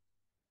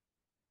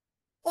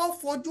ó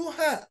fojú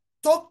hàn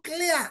tó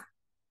clear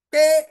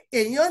pé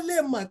èèyàn lè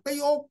mọ̀ pé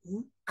yóò kú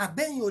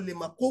àbẹ́yìn ò lè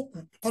mọ̀ kó kú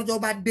tọ́jọ́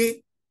bá dé.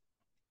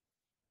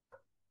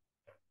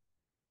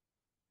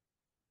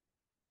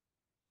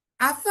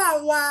 àfáà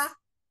wa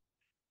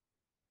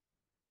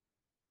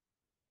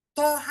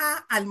Tọ́há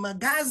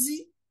Al-Magazi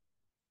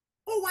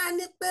ó wá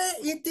ní pé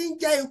ìtí ń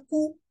jẹ́ ikú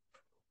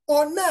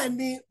òun náà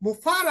ni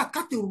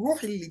mufarakati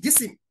ruhi lil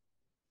jism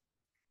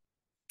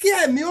kí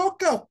ẹ̀mí ó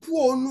kàn kú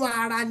ònú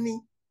ara ni.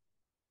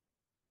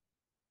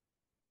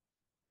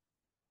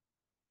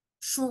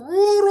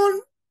 shu'urun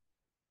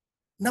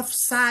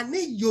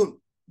nafsaniyun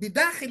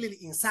bidakhil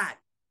al-insan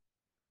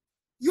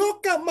yóò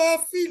kàn máa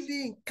fìlì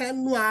nǹkan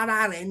nú ara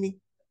rẹ̀ ni.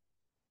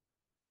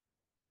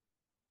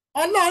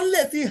 Ọlọ́run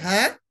lè fi hàn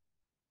án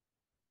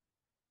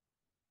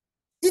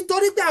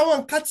nítorí pé àwọn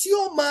nǹkan tí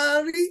ó máa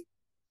rí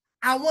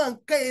àwọn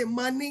nǹkan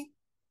èèmọ̀ ni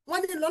wọ́n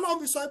ní lọ́lọ́run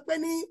fi sọ pé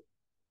ní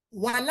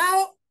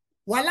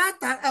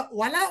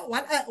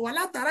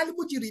wàlá tàrà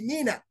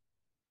al-mujrimina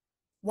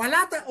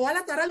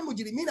wàlá tàrà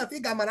al-mujrimina fi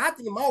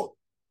gamaratil maut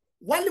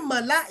wal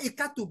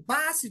malaikatu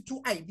basitu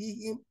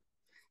aydihim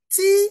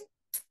tí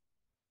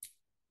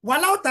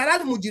wàlá tàrà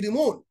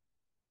al-mujrimun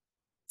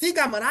fi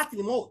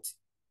gamaratil maut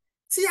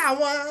tí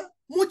àwọn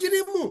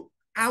mújírímù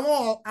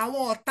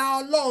àwọn ọ̀tá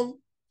ọlọ́run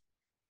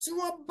tí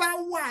wọ́n bá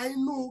wà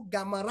inú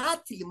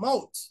gamaratil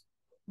maut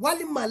wal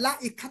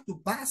malaikatu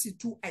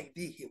basitu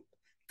aydihim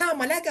táwọn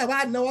màláíkà bá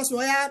náwó sí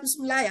wọn yá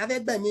bísímíláì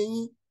afẹ́gbẹ̀mí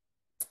yín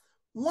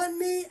wọ́n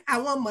ní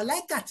àwọn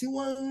màláíkà tí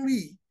wọ́n ń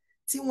rí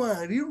tí wọ́n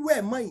rírú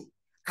ẹ̀ mọ́ yìí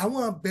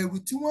àwọn bẹ̀rù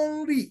tí wọ́n ń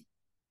rí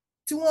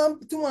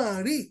tí wọ́n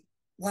rí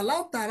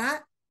walau tara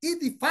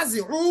ìdí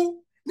fàzìrú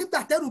nígbà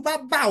tẹ́rù bá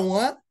bà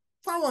wọ́n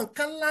fáwọn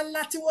nǹkan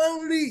ńláńlá tí wọ́n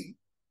ń rí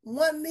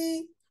wọ́n ní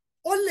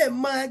ó lè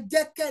máa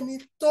jẹ́ kẹ́ni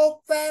tó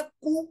fẹ́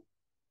kú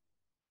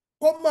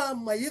kó máa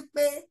mọ̀ yí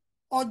pé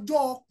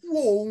ọjọ́ kú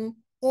òun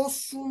ó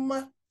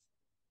súnmọ́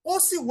ó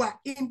sì wà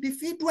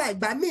individual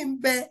ìgbà míì ń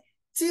bẹ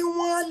tí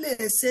wọ́n lè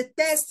ṣe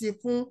tẹ́sì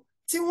fún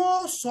tí wọ́n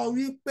sọ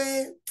wípé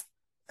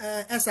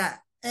ẹ̀sà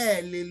ẹ̀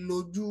lè lò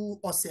ju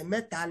ọ̀sẹ̀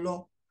mẹ́ta lọ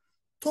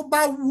tó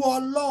bá wù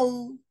Ọlọ́run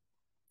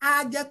á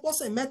jẹ́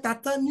pọ́sẹ̀ mẹ́ta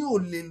tán ní ò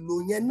lè lò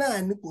yẹn náà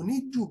ni kò ní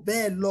jù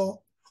bẹ́ẹ̀ lọ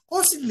ó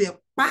sì lè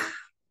pa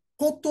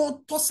kó tó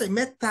tọ́sẹ̀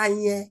mẹ́ta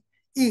yẹn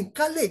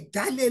nǹkan lè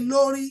dálé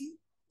lórí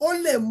ó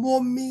lè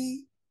momi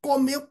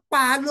kómi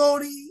pa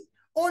lórí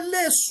ó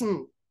lè sùn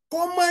kó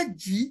má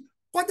jí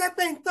kó jẹ́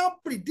pé nǹkan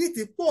predict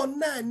pò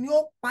náà ni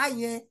ó pa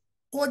yẹn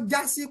kó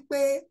já sí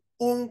pé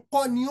òun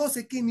kọ́ ni ó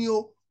ṣe kí ni o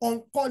òun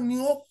kọ́ ni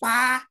ó pa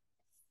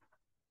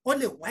ó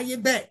lè wáyé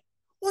bẹ́ẹ̀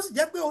ó sì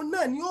jẹ́ pé òun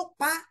náà ni ó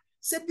pa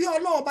ṣe bí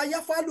Ọlọ́run bá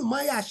yáfálù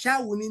máa yà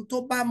ṣáwù ni tó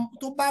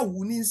bá wù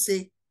ní í ṣe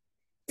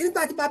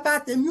nígbà tí bàbá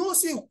tèmi ó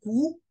sì kú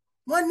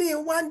wọ́n ní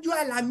wájú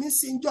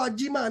àlàmísì ńjọ́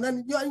Jímọ̀ náà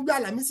níjọ́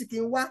àlàmísì kí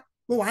n wá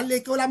mo wà ń lé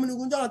kí ó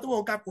lámúnigun jọ́nà tó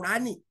wọ́n ka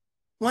Kùránì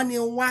wọ́n ní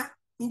wá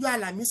níjọ́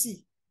àlàmísì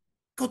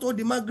kó tó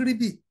di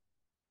Mágíríbì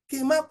kí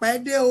n má pẹ́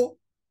dé o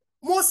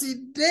mo sì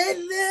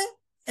délé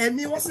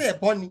ẹ̀mí wọ́n sì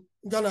ẹ̀bọ́ ni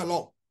jọ́nà lọ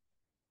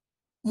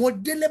mo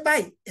délé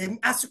báyìí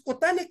àsìkò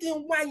tán ní kí n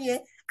wá yẹn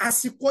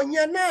àsìkò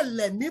yẹn náà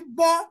lẹ̀mí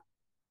bọ́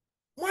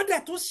wọ́n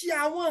dẹ̀ tún ṣe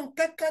àwọn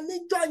nǹkan kan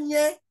níjọ́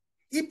yẹn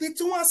ibi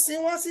tí wọ́n sin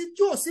wọ́n sí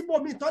tí ò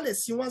síbòmíì tó lè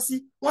sin wọ́n sí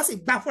wọ́n sì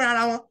gbà fúnra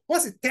ara wọn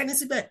wọ́n sì tẹ́ni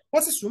síbẹ̀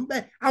wọ́n sì sùn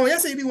bẹ́ẹ̀ àwọn yẹn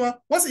sì rí wọn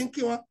wọ́n sì ń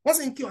kí wọn wọ́n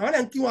sì ń kí wọn àwọn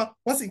náà ń kí wọn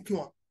wọ́n sì ń kí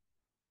wọn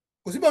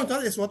kò síbòmíì tó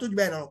lè sin wọn tó ju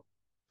bẹ́ẹ̀ náà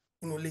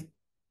nínú ilé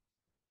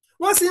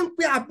wọ́n sì ń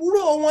pe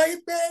àbúrò wọn yìí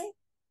pé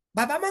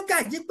bàbá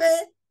Mágàjí pé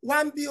wá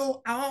ń bí o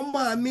àwọn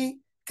ọmọ mi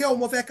ké o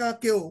mo fẹ́ kàn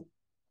ké o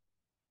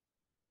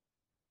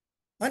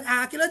wọ́n ní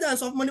àkílẹ́jà ń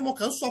sọ fún mi ni mo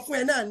kàn ń sọ fún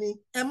ẹ náà ni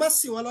ẹ má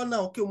sì wọn lọ́nà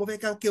òkè o mo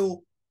fẹ́ kàn ké o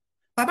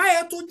bàbá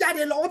yẹn tó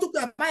jáde lọ wọ́n tún pe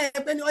bàbá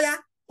yẹn pé ní ọ̀yá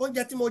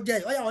oúnjẹ tí mo jẹ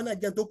ọ̀yá wọn náà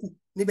jẹun tó kù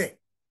níbẹ̀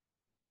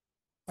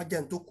wọ́n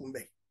jẹun tó kù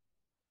níbẹ̀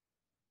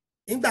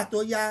nígbà tó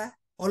yá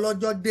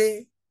ọlọ́jọ́ dé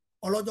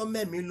ọlọ́jọ́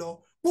mẹ́mí lọ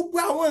gbogbo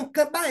àwọn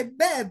nǹkan báyìí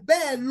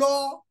bẹ́ẹ̀ lọ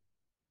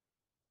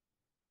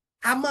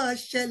a máa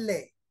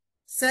ṣẹlẹ̀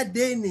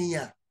sẹ́dẹ̀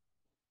ènìyàn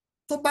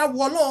tó bá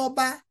wọ Ọlọ́run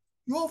ọba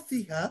yóò fi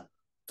hàn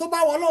tó bá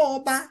wọ Ọlọ́run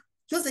ọba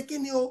yóò ṣe kí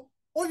ni o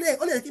ó lè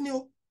kí ni o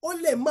ó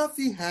lè má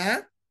fi hàn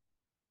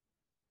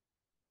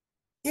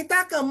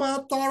ìtàkàn máa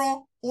tọrọ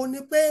òní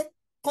pé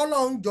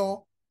kọ́lọ̀ ń jọ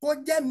kó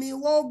jẹ́ mi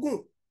wọ́gùn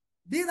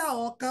bíra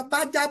ọ̀kan bá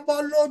jábọ́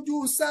lójú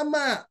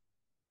sánmà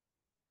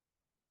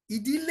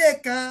ìdílé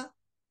kan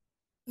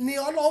ni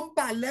Ọlọ́run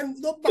bà lẹ́nu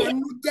ló bà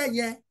nú jẹ́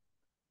yẹn.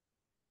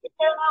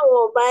 bíra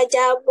wọn bá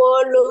jábọ́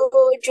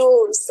lójú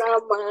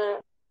sánmà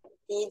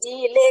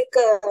ìdílé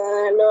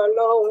kan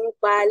lọ́lọ́run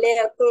pa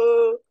lẹ́kún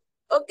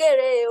ó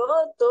kéré ó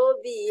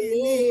tóbi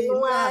nínú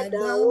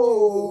àdánwò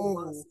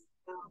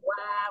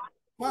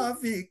má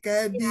fi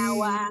kẹ́bí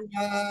wa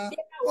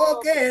ó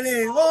kéré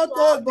ó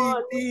tóbi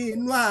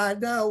nínú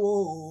àdánwò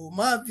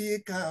má fi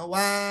kàn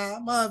wá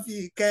má fi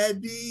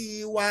kẹ́bí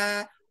wa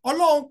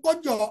Ọlọ́run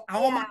kójọ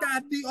àwọn ọmọ tá a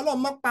bí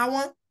Ọlọ́run má pa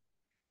wọ́n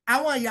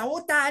àwọn ìyàwó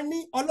tá a ní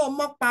Ọlọ́run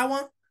má pa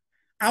wọ́n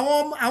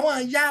àwọn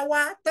ìyá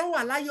wa tó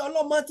wà láyé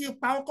Ọlọ́run ti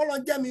pa wọ́n kọ́lọ́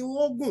jẹ́mi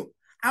wọn gùn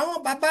àwọn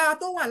bàbá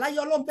tó wà láyé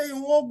Ọlọ́run bẹ́ẹ̀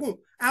wọn gùn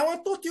àwọn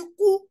tó ti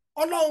kú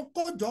Ọlọ́run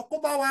kójọ kó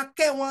bá wa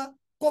kẹ́ wọn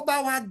kó bá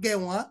wa gẹ̀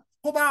wọ́n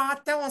kó bá wa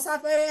tẹ́ wọn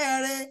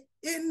sáfẹ́rẹ́ rẹ̀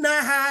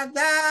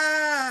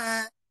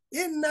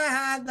inna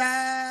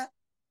hadha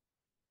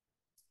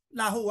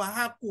lahuwa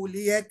haqqul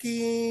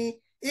yaqin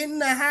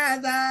inna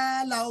hadha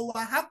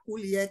lahuwa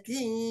haqqul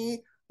yaqin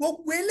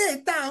gbogbo eléyìí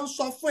tá à ń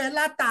sọ fún ẹ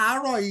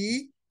látàárọ̀ yìí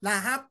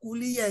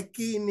làhákùlì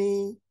yaqin ni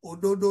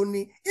òdodo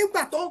ni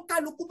nígbà tó ń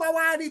kálukú bá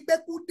wá rí pé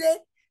kú dé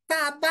tá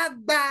a bá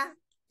gba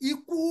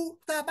ikú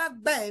tá a bá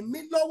gba ẹ̀mí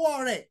lọ́wọ́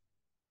rẹ̀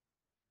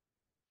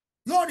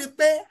yóò rí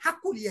pé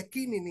hákùlì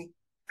yaqin ni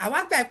àwa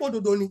gba ìpò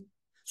òdodo ni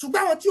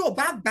ṣùgbọ́n àwọn tí ò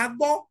bá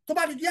gbàgbọ́ tó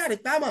bá di díẹ̀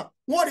rẹ̀ pamọ́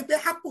wọ́n rí pé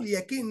hákùlì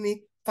yaqin ni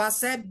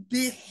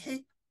fasabbih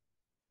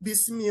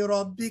bismi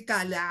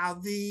rabbikal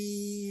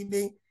azim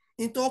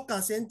nítorí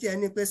kan ṣe ń tiẹ̀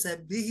ní pé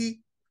sẹ̀bíhì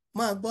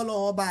máa gbọ́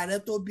lọ́wọ́ ọba rẹ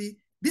tóbi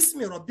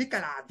bismi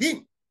rabbikal azim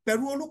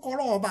pẹ̀lú orúkọ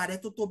Ọlọ́run ọba rẹ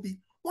tó tóbi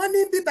wọ́n ní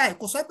bíbá ẹ̀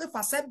kò sọ pé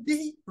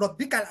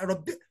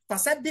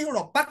fasabbih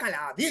rabbakal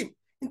azim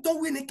nítorí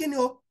wí ni kí ni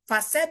o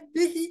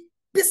fasabbih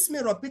bismi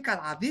rabbikal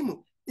azim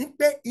ní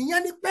pé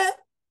ìyẹn ni pé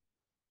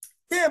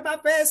tí ẹ bá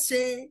fẹ́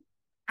ṣe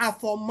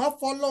àfọ̀mọ́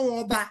fọlọ́run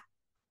ọba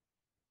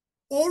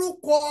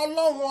orúkọ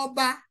Ọlọ́run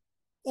ọba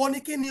ó ní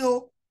kí ni o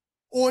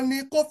ó ní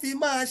kó fi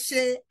máa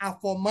ṣe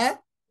àfọ̀mọ́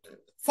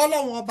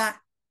fọlọ́run ọba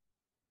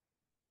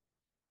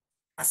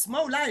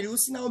Asmaul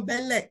Husna ń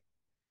bẹ́ńlẹ̀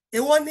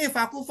èwo ní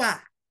ìfàkúfà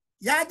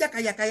yá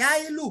jàkàyàkà yá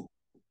ìlú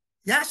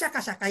yá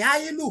ṣàkàṣàkà yá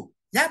ìlú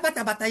yá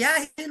bàtàbàtà yá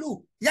ìlú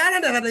yá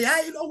rẹ̀dẹ̀rẹ̀dẹ̀ yá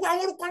ìlú owó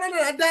àwọn orúkọ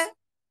rẹ̀dẹ̀rẹ̀dẹ̀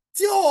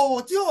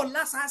tí ò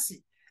lásàásì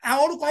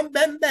àwọn orúkọ ń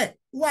bẹ́ńbẹ́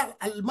wà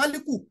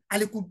alimaliku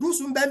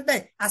alikudusu ń bẹ́ńbẹ́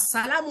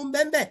asalamu ń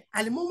bẹ́ńbẹ́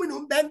alimuminu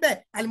ń bẹ́ńbẹ́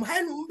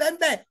alimuhainu ń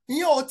bẹ́ńbẹ́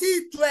ìyẹn ò tí ì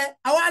tó ẹ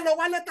àwọn àlọ́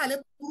wálé kàlẹ́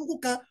burúkú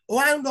kan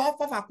òun à ń lọ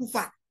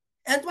fọ́fàkúfà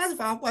ẹni tó bá sì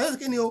fàkúfà yóò sì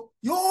kí ni o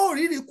yóò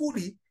rírì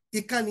kúrì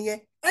ìkànnì yẹn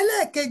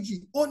ẹlẹ́ẹ̀kejì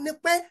ó ní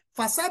pé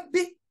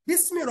fasabbih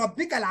bismi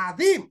rabbikal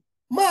azim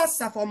máa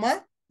ṣàfọ̀mọ́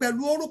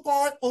pẹ̀lú orúkọ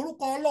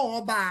Ọlọ́run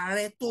ọba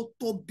rẹ tó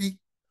tóbi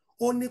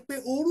ó ní pé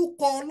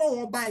orúkọ Ọlọ́run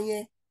ọba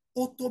yẹn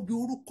ó tóbi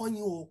orúkọ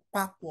yẹn ò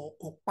papọ̀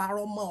kò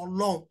parọ́ mọ́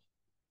Ọlọ́run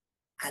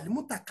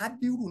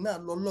àlìmútàkábírù náà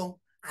lọ́lọ́run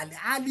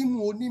àlìálímù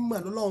onímọ̀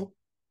lọ́lọ́run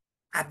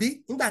àbí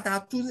nígbà tá a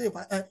tún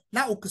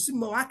láòkè sí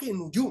mọ́ wákè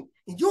nùjú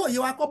ìjọ òye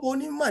wa kọ́ bọ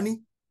onímọ̀ ni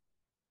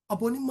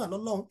ọba onímọ̀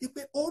lọ́lọ́run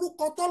wípé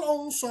orúkọ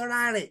tọ́lọ́run sọra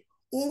rẹ̀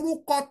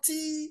orúkọ tí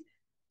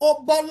ó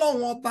bọ́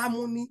lọ́run ọba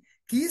mu ni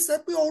kì í ṣe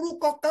pé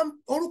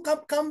orúkọ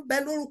kan bẹ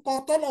lórúkọ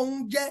tọ́lọ́run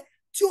jẹ́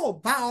tí ò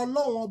bá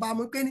Ọlọ́run ọba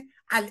mu pé ní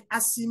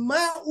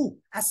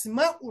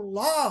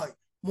asma'ullah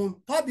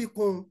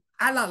muntabikun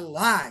ala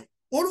Allah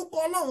orúkọ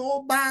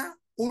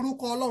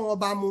Ọlọ́run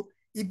ọba mu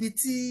ibi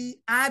tí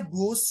a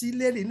dùn ó sí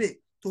lérìlẹ̀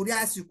torí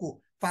àsìkò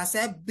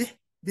fasabbih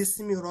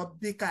bismi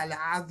rabbikal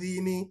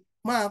azimi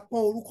máa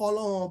pọ́n orúkọ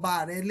Ọlọ́run ọba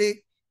rẹ lé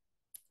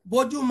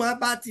bójúmọ́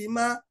bá ti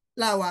mọ́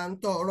làwa ń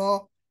tọrọ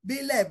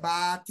bílẹ̀ bá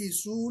ti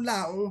ṣú là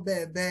ń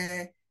bẹ̀bẹ̀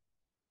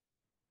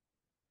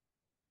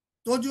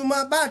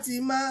tójúmọ́ bá ti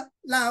mọ́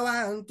làwa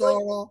ń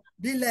tọrọ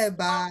bílẹ̀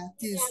bá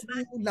ti ṣú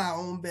là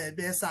ń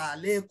bẹ̀bẹ̀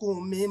ṣàlékún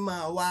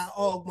mímọ́ wa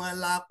ọgbọ́n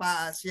lápá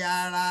àṣẹ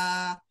ara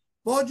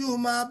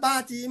bójúmọ́ bá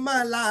ti mọ́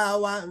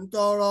làwa ń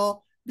tọrọ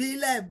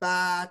bílẹ̀ bá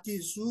ti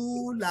ṣú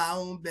là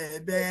ń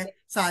bẹ̀bẹ̀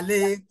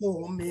ṣàlékún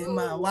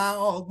mímọ́ wa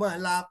ọgbọ́n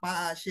lápá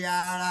àṣẹ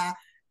ara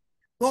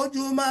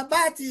bójúmọ́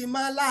bá ti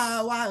mọ́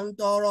làwa ń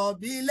tọrọ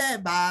bílẹ̀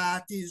bá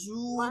ti ṣú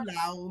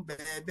là ń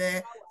bẹ̀bẹ̀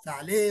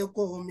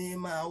ṣàlékún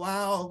mímọ́ wa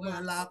ọgbọ́n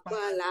lápá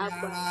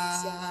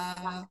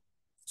yàrá.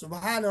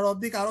 Subhana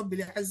rabbika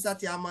rabbil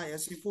izzati amma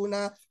yasifuna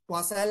wa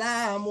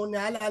salamun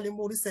ala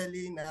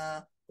al-mursalina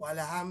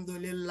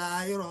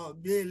walhamdulillahi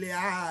rabbil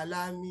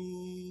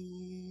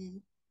alamin.